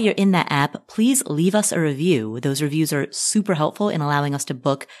 while you're in that app, please leave us a review. Those reviews are super helpful in allowing us to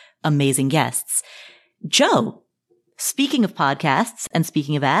book amazing guests. Joe, speaking of podcasts and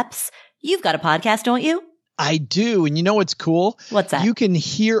speaking of apps, you've got a podcast, don't you? I do. And you know what's cool? What's that? You can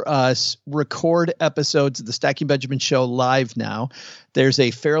hear us record episodes of the Stacking Benjamin Show live now. There's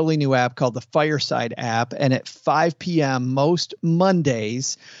a fairly new app called the Fireside app. And at 5 p.m. most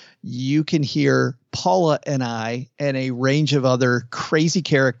Mondays, you can hear Paula and I and a range of other crazy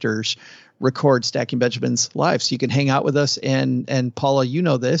characters record Stacking Benjamins live. So you can hang out with us. And Paula, you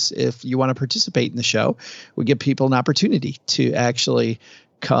know this, if you want to participate in the show, we give people an opportunity to actually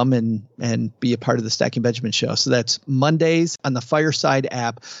come and be a part of the Stacking Benjamin Show. So that's Mondays on the Fireside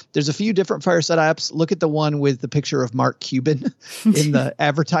app. There's a few different Fireside apps. Look at the one with the picture of Mark Cuban in the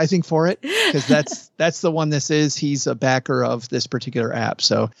advertising for it, because that's the one this is. He's a backer of this particular app.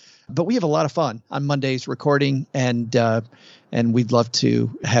 So, but we have a lot of fun on Mondays recording, and we'd love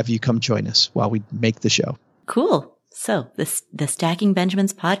to have you come join us while we make the show. Cool. So the Stacking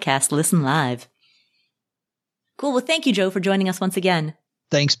Benjamins podcast, listen live. Cool. Well, thank you, Joe, for joining us once again.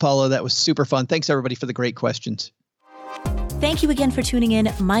 Thanks, Paula. That was super fun. Thanks, everybody, for the great questions. Thank you again for tuning in.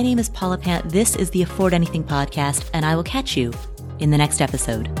 My name is Paula Pant. This is the Afford Anything podcast, and I will catch you in the next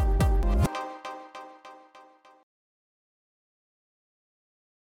episode.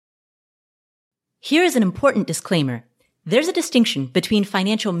 Here is an important disclaimer. There's a distinction between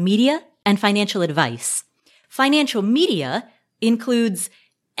financial media and financial advice. Financial media includes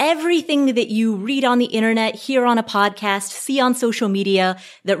everything that you read on the internet, hear on a podcast, see on social media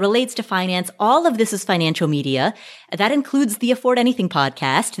that relates to finance. All of this is financial media. That includes the Afford Anything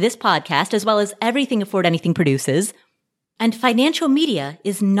podcast, this podcast, as well as everything Afford Anything produces. And financial media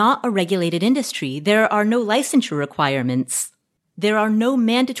is not a regulated industry. There are no licensure requirements. There are no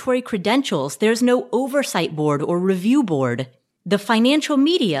mandatory credentials. There's no oversight board or review board. The financial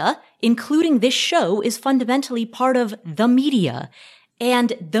media, including this show, is fundamentally part of the media.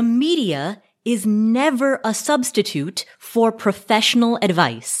 And the media is never a substitute for professional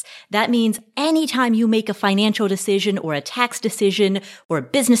advice. That means anytime you make a financial decision or a tax decision or a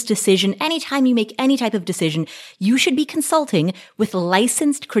business decision, anytime you make any type of decision, you should be consulting with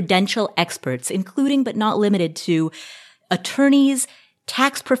licensed credential experts, including but not limited to attorneys,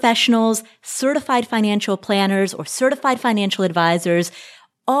 tax professionals, certified financial planners, or certified financial advisors.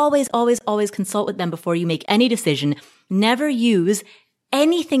 Always, always, always consult with them before you make any decision. Never use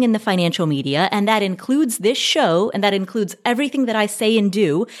anything in the financial media, and that includes this show, and that includes everything that I say and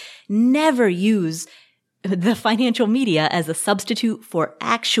do. Never use the financial media as a substitute for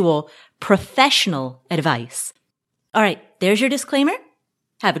actual professional advice. All right, there's your disclaimer.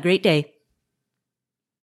 Have a great day.